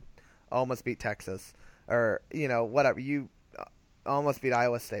 Cool. You almost beat Texas, or whatever. You almost beat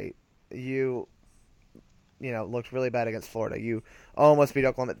Iowa State. You looked really bad against Florida. You almost beat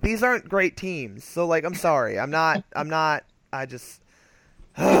Oklahoma. These aren't great teams. So, like, I'm sorry. I'm not. I just.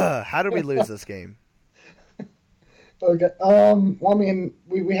 How did we lose this game? Okay. Well, I mean,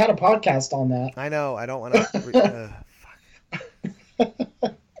 we had a podcast on that. I know. I don't want to.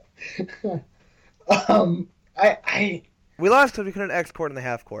 We lost because we couldn't execute in the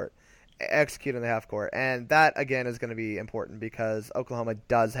half court, and that again is going to be important because Oklahoma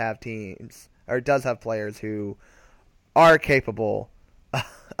does have teams or does have players who are capable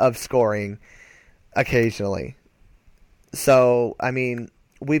of scoring occasionally. So I mean,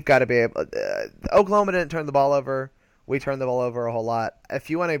 we've got to be able. Oklahoma didn't turn the ball over. We turned the ball over a whole lot. If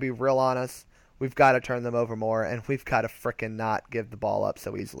you want to be real honest, we've got to turn them over more, and we've got to frickin' not give the ball up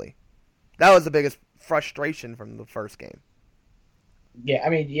so easily. That was the biggest frustration from the first game. Yeah, I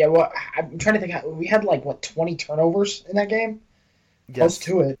mean, yeah. Well, I'm trying to think. We had 20 turnovers in that game. Yes. Close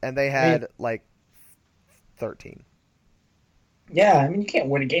to it, and they had 13. Yeah, I mean, you can't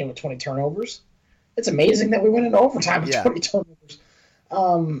win a game with 20 turnovers. It's amazing that we went into overtime with 20 turnovers.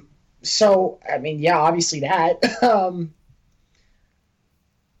 So, I mean, yeah, obviously that.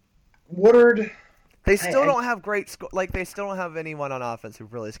 Woodard. They still don't have great they still don't have anyone on offense who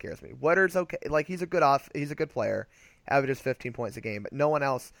really scares me. Woodard's okay. He's a good player. Averages 15 points a game, but no one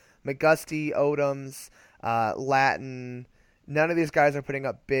else. McGusty, Odoms, Latin. None of these guys are putting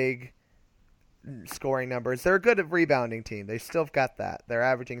up big scoring numbers. They're a good rebounding team. They still got that. They're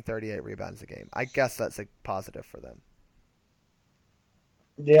averaging 38 rebounds a game. I guess that's a positive for them.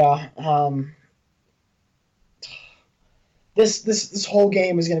 Yeah. This whole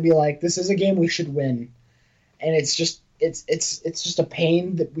game is going to be like, this is a game we should win, and it's just a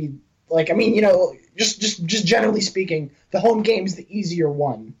pain that we like. I mean, just generally speaking, the home game is the easier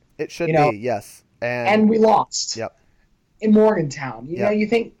one. It should be, yes, and we lost. Yep. In Morgantown, you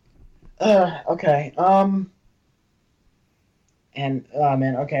think, okay, and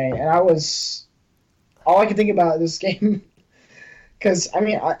man, okay, and all I could think about this game, because I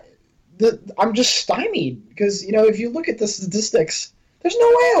mean, I'm just stymied because if you look at the statistics, there's no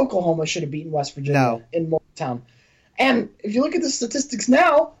way Oklahoma should have beaten West Virginia in Morgantown, and if you look at the statistics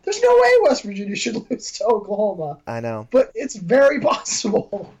now, there's no way West Virginia should lose to Oklahoma. I know, but it's very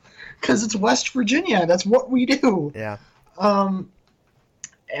possible because it's West Virginia. That's what we do. Yeah.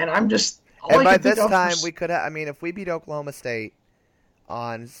 And I'm just. And by this time, we could have. I mean, if we beat Oklahoma State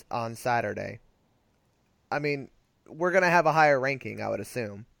on Saturday, I mean, we're gonna have a higher ranking, I would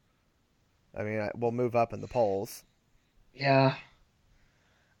assume. I mean, we'll move up in the polls. Yeah.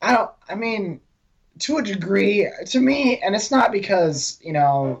 I mean, to a degree, to me, and it's not because,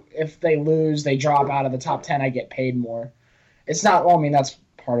 if they lose, they drop out of the top 10, I get paid more. It's not, well, I mean, that's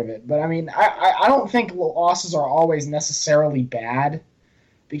part of it. But, I mean, I don't think losses are always necessarily bad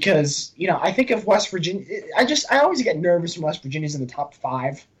because, I think if West Virginia, I always get nervous when West Virginia's in the top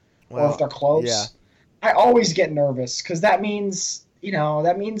 5 or if they're close. Yeah. I always get nervous because that means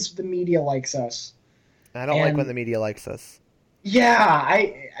the media likes us. I don't like when the media likes us. Yeah,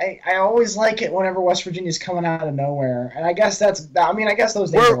 I always like it whenever West Virginia's coming out of nowhere, and I guess I guess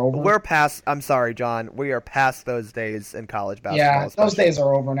those days are over. We're past. I'm sorry, John. We are past those days in college basketball. Yeah, those especially. days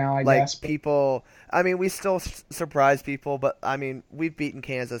are over now. I Like guess. people. I mean, we still surprise people, but I mean, we've beaten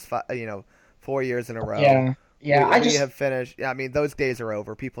Kansas, 4 years in a row. Yeah. We have finished. I mean, those days are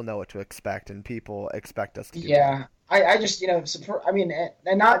over. People know what to expect, and people expect us to do Yeah, I just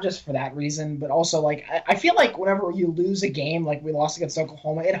and not just for that reason, but also like I feel like whenever you lose a game like we lost against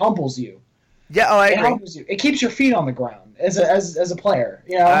Oklahoma, it humbles you. Yeah, I It agree. humbles you. It keeps your feet on the ground as a player.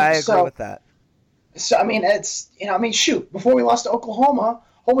 I agree with that. So I mean, shoot, before we lost to Oklahoma,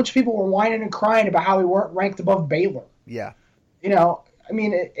 a whole bunch of people were whining and crying about how we weren't ranked above Baylor. Yeah. I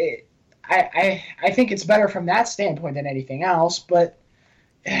mean, I think it's better from that standpoint than anything else, but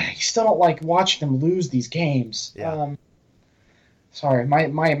you still don't like watching them lose these games. Yeah. Sorry,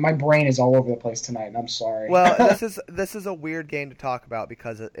 my brain is all over the place tonight, and I'm sorry. Well, this is a weird game to talk about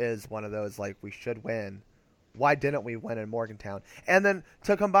because it is one of those like we should win. Why didn't we win in Morgantown? And then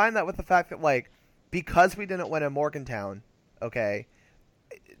to combine that with the fact that like because we didn't win in Morgantown, okay,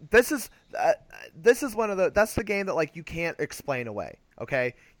 this is one of that's the game that like you can't explain away.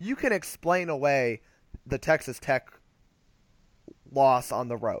 Okay, you can explain away the Texas Tech loss on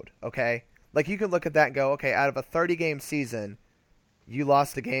the road. Okay, like you can look at that and go, okay, out of a 30-game season, you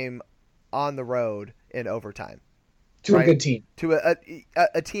lost a game on the road in overtime to a good team, to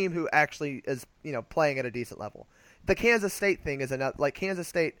a team who actually is playing at a decent level. The Kansas State thing is another. Like Kansas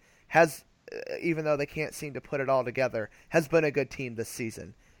State has, even though they can't seem to put it all together, has been a good team this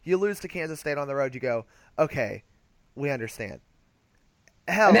season. You lose to Kansas State on the road, you go, okay, we understand.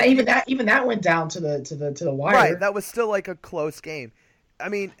 Hell, and even that went down to the wire. Right, that was still like a close game. I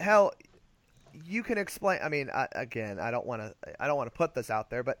mean, hell, you can explain. I mean, again, I don't want to put this out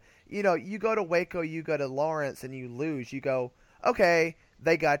there, but you go to Waco, you go to Lawrence, and you lose. You go, okay,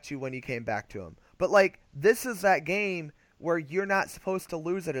 they got you when you came back to them. But like, this is that game where you're not supposed to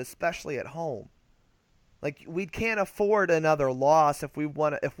lose it, especially at home. Like, we can't afford another loss if we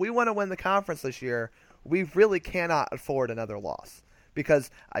want to win the conference this year. We really cannot afford another loss because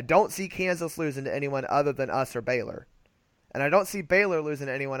I don't see Kansas losing to anyone other than us or Baylor, and I don't see Baylor losing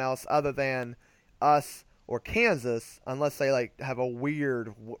to anyone else other than us or Kansas, unless they like have a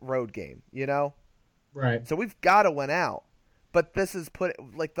weird road game, Right. So we've got to win out. But this is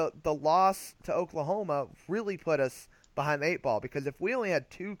like the loss to Oklahoma really put us behind the 8 ball because if we only had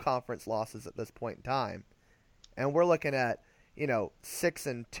 2 conference losses at this point in time, and we're looking at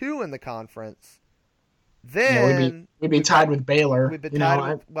 6-2 in the conference, then we'd be tied with Baylor. We'd be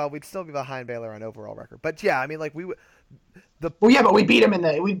tied we'd still be behind Baylor on overall record. But yeah, I mean, like we would. But we beat them in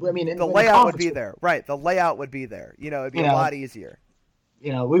the. The layout would be there, right? The layout would be there. It'd be a lot easier.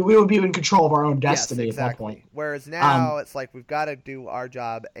 We would be in control of our own destiny yes, exactly. at that point. Whereas now it's like we've got to do our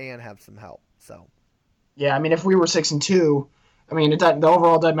job and have some help. So. Yeah, I mean, if we were 6-2, I mean, the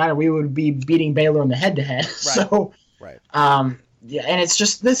overall doesn't matter. We would be beating Baylor in the head-to-head. Right. So. Right. Yeah, and it's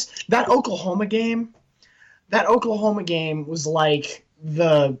just that Oklahoma game. That Oklahoma game was like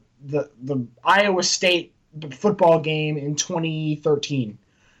the Iowa State football game in 2013.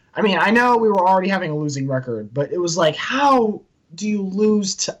 I mean, I know we were already having a losing record, but it was like, how do you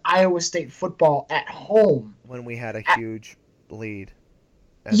lose to Iowa State football at home when we had a huge lead?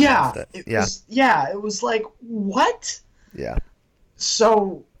 It was like, what? Yeah.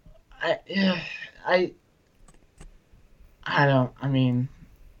 So, I don't. I mean,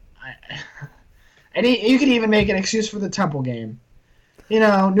 and you could even make an excuse for the Temple game.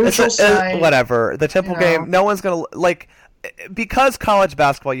 Neutral site. Whatever. The Temple game, no one's going to like because college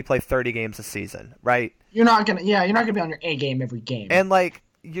basketball you play 30 games a season, right? You're not going to be on your A game every game. And like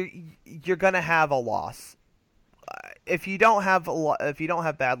you're going to have a loss. If you don't have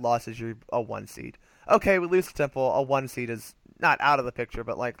bad losses, you're a 1 seed. Okay, we lose to Temple, a 1 seed is not out of the picture,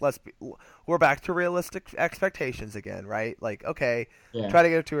 but like we're back to realistic expectations again, right? Like, okay, try to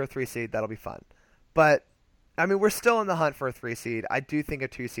get a 2 or 3 seed, that'll be fun. But I mean, we're still in the hunt for a 3 seed. I do think a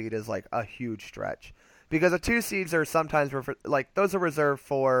 2 seed is like a huge stretch because the 2 seeds are sometimes like those are reserved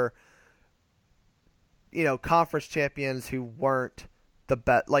for conference champions who weren't the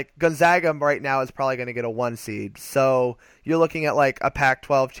best. Like Gonzaga right now is probably going to get a 1 seed. So you're looking at like a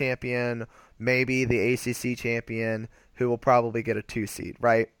Pac-12 champion, maybe the ACC champion who will probably get a 2 seed,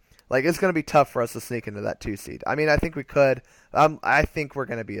 right? Like it's going to be tough for us to sneak into that 2 seed. I mean, I think we could. I think we're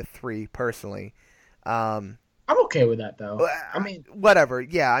going to be a 3 personally. I'm okay with that though. I mean, whatever.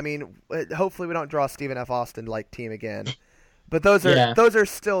 Yeah, I mean, hopefully we don't draw Stephen F. Austin like team again. But those are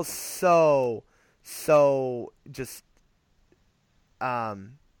still so just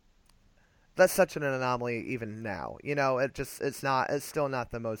that's such an anomaly even now. It's still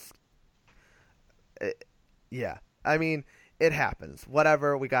not the most. Yeah, I mean, it happens.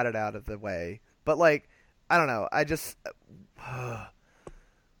 Whatever, we got it out of the way. But like, I don't know. I just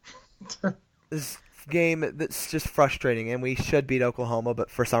this game that's just frustrating, and we should beat Oklahoma,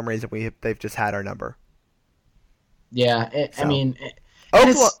 but for some reason they've just had our number. Yeah, I mean,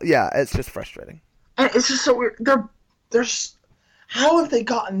 it's just frustrating. It's just so weird. There's how have they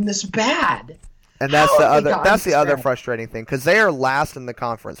gotten this bad? And that's the other frustrating thing, because they are last in the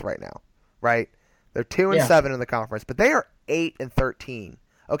conference right now, right? They're 2-7 in the conference, but they are 8-13.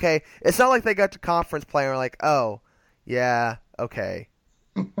 Okay, it's not like they got to conference play and were like, oh, yeah, okay,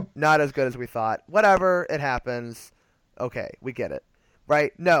 not as good as we thought. Whatever, it happens. Okay, we get it,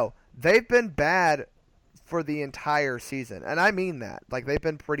 right? No, they've been bad for the entire season, and I mean that. Like, they've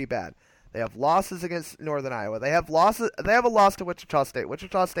been pretty bad. They have losses against Northern Iowa. They have a loss to Wichita State.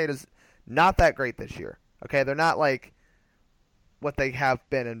 Wichita State is not that great this year. Okay, they're not like what they have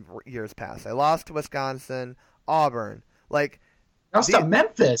been in years past. They lost to Wisconsin, Auburn, like. Lost to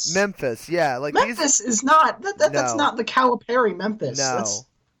Memphis. Memphis, yeah, like Memphis is not that's not the Calipari Memphis. No,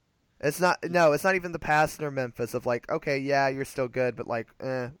 it's not. No, it's not even the Pastner Memphis of like, okay, yeah, you're still good, but like,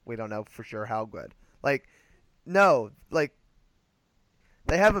 we don't know for sure how good. Like, no, like.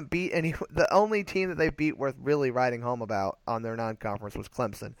 They haven't beat any. The only team that they beat worth really writing home about on their non-conference was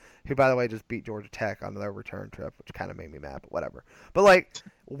Clemson, who, by the way, just beat Georgia Tech on their return trip, which kind of made me mad, but whatever. But, like,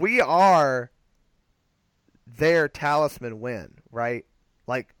 we are their talisman win, right?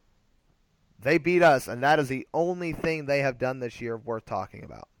 Like, they beat us, and that is the only thing they have done this year worth talking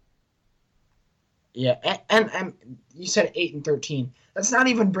about. Yeah, and you said 8-13. That's not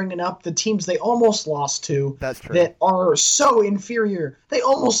even bringing up the teams they almost lost to. That's true. That are so inferior. They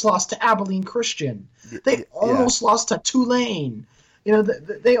almost lost to Abilene Christian. They almost lost to Tulane.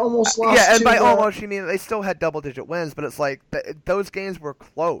 They almost lost. Yeah, and to, by almost you mean they still had double-digit wins, but it's like those games were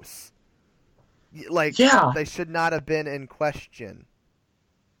close. Like, they should not have been in question.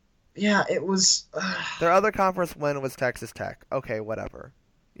 Yeah, it was. Their other conference win was Texas Tech. Okay, whatever.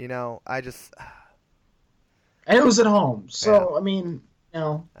 I just. And it was at home, so, I mean, I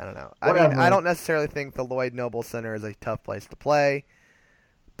don't know. Whatever. I mean, I don't necessarily think the Lloyd Noble Center is a tough place to play,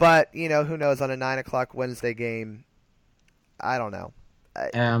 but, who knows, on a 9 o'clock Wednesday game, I don't know.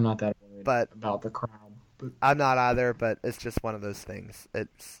 I'm not that worried about the crowd. But... I'm not either, but it's just one of those things. It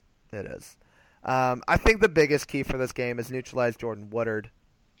is. I think the biggest key for this game is neutralize Jordan Woodard.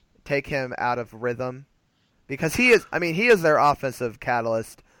 Take him out of rhythm, because he is their offensive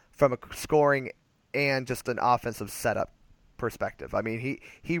catalyst from a scoring and just an offensive setup perspective. I mean,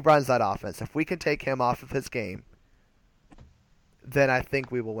 he runs that offense. If we can take him off of his game, then I think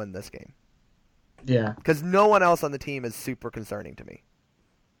we will win this game. Yeah. Because no one else on the team is super concerning to me.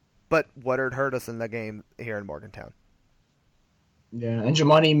 But Woodard hurt us in the game here in Morgantown. Yeah, and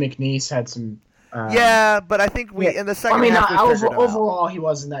Jamani McNeese had some... but I think in the second half we figured him overall out. He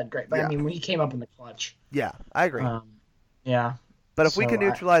wasn't that great. But I mean, when he came up in the clutch... Yeah, I agree. Yeah. But if we can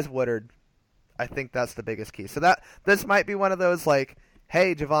neutralize Woodard... I think that's the biggest key. So this might be one of those like,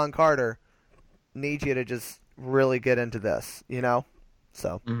 hey, Javon Carter, need you to just really get into this,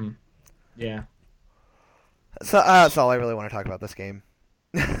 So. Mm-hmm. Yeah. So that's all I really want to talk about this game.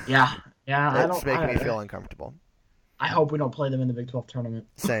 Yeah. It's making me feel uncomfortable. I hope we don't play them in the Big 12 tournament.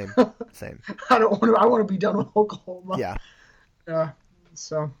 Same. I want to be done with Oklahoma. Yeah. Yeah.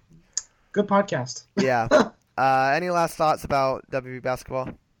 So, good podcast. Yeah. Any last thoughts about WV basketball?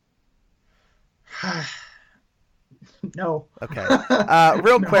 No. Okay.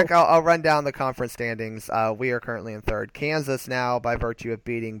 Real quick, I'll run down the conference standings. We are currently in third. Kansas now, by virtue of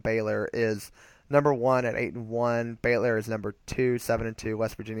beating Baylor, is number 1 at 8-1. Baylor is number 2, 7-2.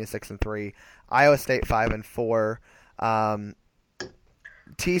 West Virginia 6-3. Iowa State 5-4.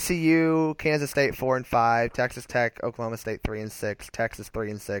 TCU, Kansas State 4-5. Texas Tech, Oklahoma State 3-6. Texas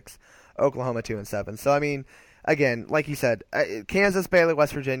 3-6. Oklahoma 2-7. So I mean. Again, like you said, Kansas, Baylor,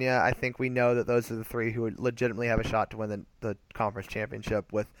 West Virginia, I think we know that those are the three who would legitimately have a shot to win the conference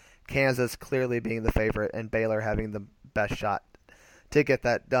championship, with Kansas clearly being the favorite and Baylor having the best shot to get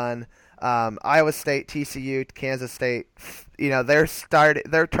that done. Iowa State, TCU, Kansas State, they're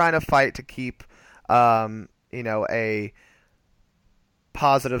trying to fight to keep, a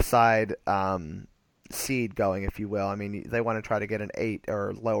positive side seed going, if you will. I mean, they want to try to get an 8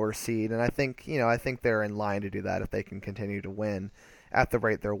 or lower seed, and I think they're in line to do that if they can continue to win at the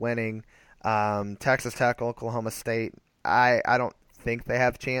rate they're winning. Texas Tech, Oklahoma State, I don't think they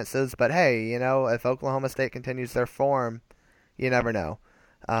have chances, but hey, if Oklahoma State continues their form, you never know.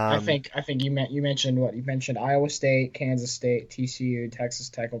 I think you mentioned Iowa State, Kansas State, TCU, Texas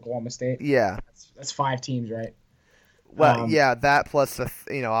Tech, Oklahoma State. Yeah. That's 5 teams, right? Well, yeah, that plus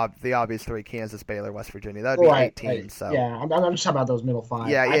the obvious 3: Kansas, Baylor, West Virginia. That would be 8 teams. So yeah, I'm just talking about those middle 5.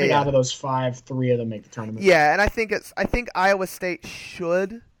 Yeah, I think out of those 5, 3 of them make the tournament. Yeah, and I think Iowa State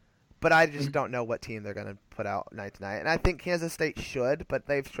should, but I just don't know what team they're going to put out night to night. And I think Kansas State should, but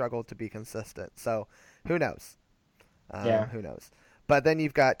they've struggled to be consistent. So who knows? Who knows? But then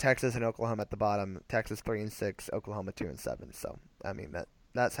you've got Texas and Oklahoma at the bottom. Texas 3-6, Oklahoma 2-7. So I mean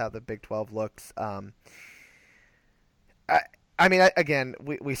that's how the Big 12 looks. Again,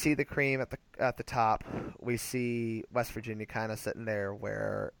 we see the cream at the top. We see West Virginia kind of sitting there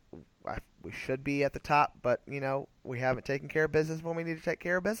where we should be at the top, but we haven't taken care of business when we need to take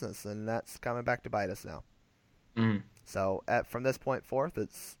care of business, and that's coming back to bite us now. Mm. So from this point forth,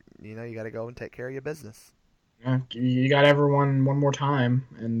 it's you got to go and take care of your business. Yeah, you got everyone one more time,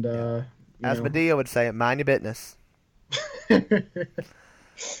 and as Medea would say, mind your business.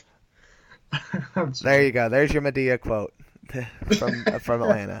 There you go. There's your Medea quote from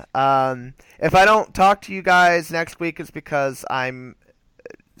Atlanta. If I don't talk to you guys next week, it's because I'm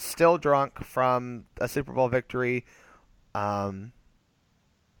still drunk from a Super Bowl victory. So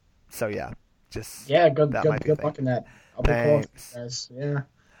yeah, good luck in that. I'll be close, guys. Yeah.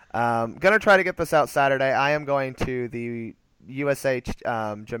 Gonna try to get this out Saturday. I am going to the USA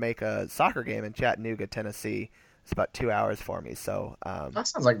Jamaica soccer game in Chattanooga, Tennessee. It's about 2 hours for me, so that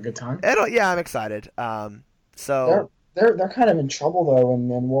sounds like a good time. I'm excited. So they're kind of in trouble though in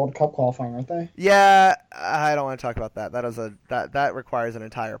World Cup qualifying, aren't they? Yeah, I don't want to talk about that. That requires an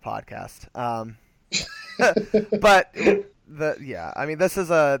entire podcast. But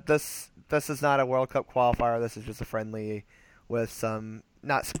this is not a World Cup qualifier. This is just a friendly with some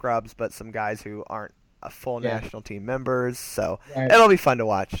not scrubs, but some guys who aren't full national team members. So it'll be fun to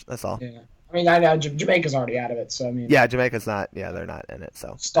watch. That's all. Yeah. I mean, I know Jamaica's already out of it, so I mean. Yeah, Jamaica's not. Yeah, they're not in it.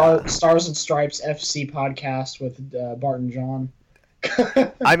 So Stars and Stripes FC podcast with Bart and John.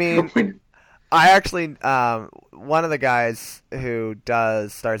 I mean, I actually one of the guys who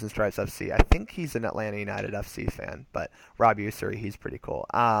does Stars and Stripes FC. I think he's an Atlanta United FC fan, but Rob Ussery, he's pretty cool.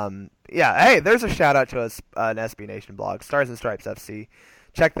 Hey, there's a shout out to an SB Nation blog, Stars and Stripes FC.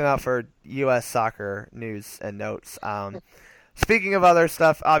 Check them out for U.S. soccer news and notes. Speaking of other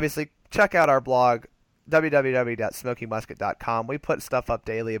stuff, obviously. Check out our blog, www.smokingmusket.com. We put stuff up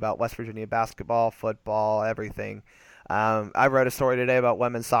daily about West Virginia basketball, football, everything. I wrote a story today about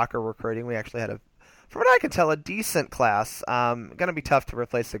women's soccer recruiting. We actually had, from what I can tell, a decent class. Going to be tough to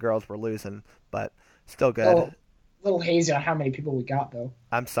replace the girls we're losing, but still good. A little hazy on how many people we got, though.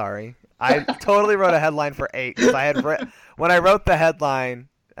 I'm sorry. I totally wrote a headline for 8. When I wrote the headline,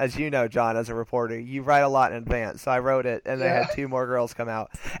 as you know, John, as a reporter, you write a lot in advance. So I wrote it, and they had 2 more girls come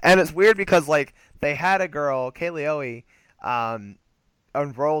out. And it's weird because, they had a girl, Kaylee Owie,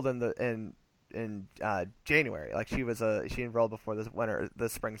 enrolled in January. She enrolled before the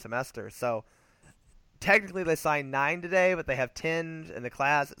spring semester. So technically they signed 9 today, but they have 10 in the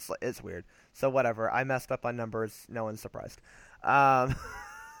class. It's weird. So whatever. I messed up on numbers. No one's surprised.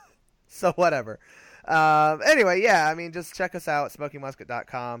 So whatever. Anyway, just check us out,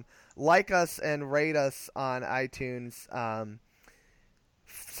 smokingmusket.com. Like us and rate us on iTunes.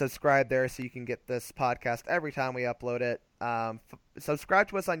 Subscribe there so you can get this podcast every time we upload it. Subscribe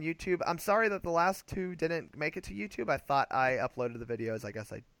to us on YouTube. I'm sorry that the last 2 didn't make it to YouTube. I thought I uploaded the videos. I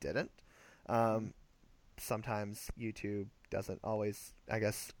guess I didn't. Sometimes YouTube doesn't always, I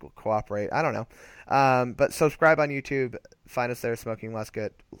guess, cooperate. I don't know. But subscribe on YouTube. Find us there, Smoking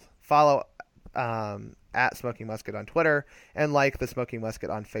Musket. Follow at Smoking Musket on Twitter, and like the Smoking Musket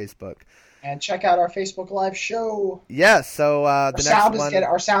on Facebook. And check out our Facebook Live show. Yes, so our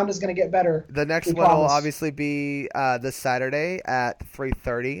sound is going to get better. The next one will obviously be this Saturday at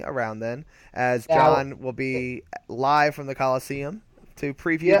 3:30 around then, as John will be live from the Coliseum to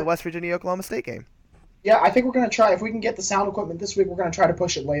preview the West Virginia-Oklahoma State game. Yeah, I think we're going to try, if we can get the sound equipment this week, we're going to try to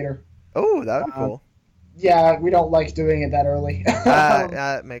push it later. Oh, that would be cool. Yeah, we don't like doing it that early.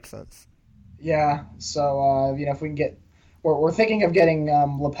 That makes sense. Yeah, so if we can get, we're thinking of getting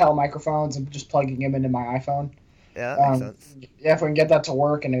lapel microphones and just plugging them into my iPhone. Yeah, that makes sense. Yeah, if we can get that to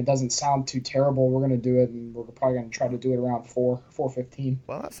work and it doesn't sound too terrible, we're gonna do it, and we're probably gonna try to do it around 4:15.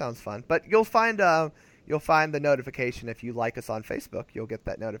 Well, that sounds fun. But you'll find the notification if you like us on Facebook. You'll get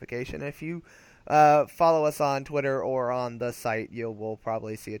that notification. If you follow us on Twitter or on the site, will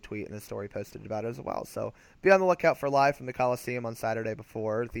probably see a tweet and a story posted about it as well. So be on the lookout for Live from the Coliseum on Saturday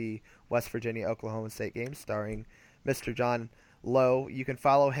before the West Virginia-Oklahoma State game, starring Mr. John Lowe. You can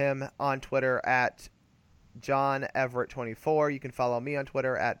follow him on Twitter at John Everett 24. You can follow me on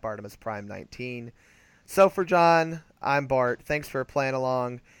Twitter at BartimusPrime19. So for John, I'm Bart. Thanks for playing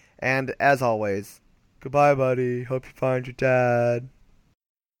along. And as always, goodbye, buddy. Hope you find your dad.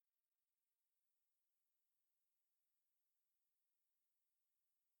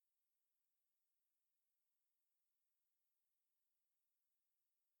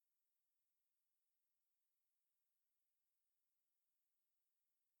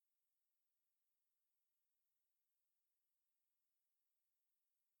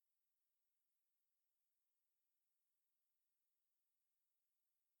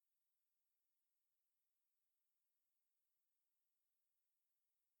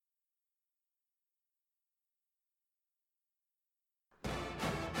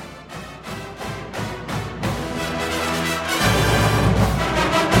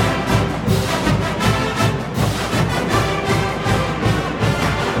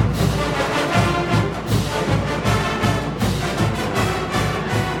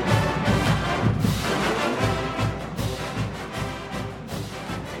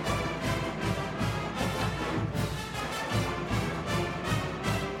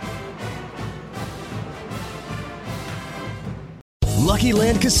 Lucky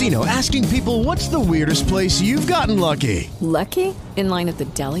Land Casino, asking people, what's the weirdest place you've gotten lucky? Lucky? In line at the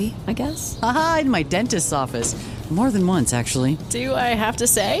deli, I guess? Aha, in my dentist's office. More than once, actually. Do I have to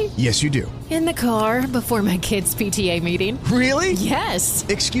say? Yes, you do. In the car before my kids' PTA meeting. Really? Yes.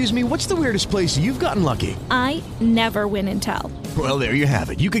 Excuse me, what's the weirdest place you've gotten lucky? I never win and tell. Well, there you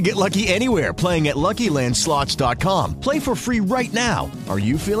have it. You can get lucky anywhere, playing at LuckyLandSlots.com. Play for free right now. Are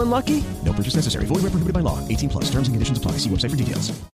you feeling lucky? No purchase necessary. Void where prohibited by law. 18+. Terms and conditions apply. See website for details.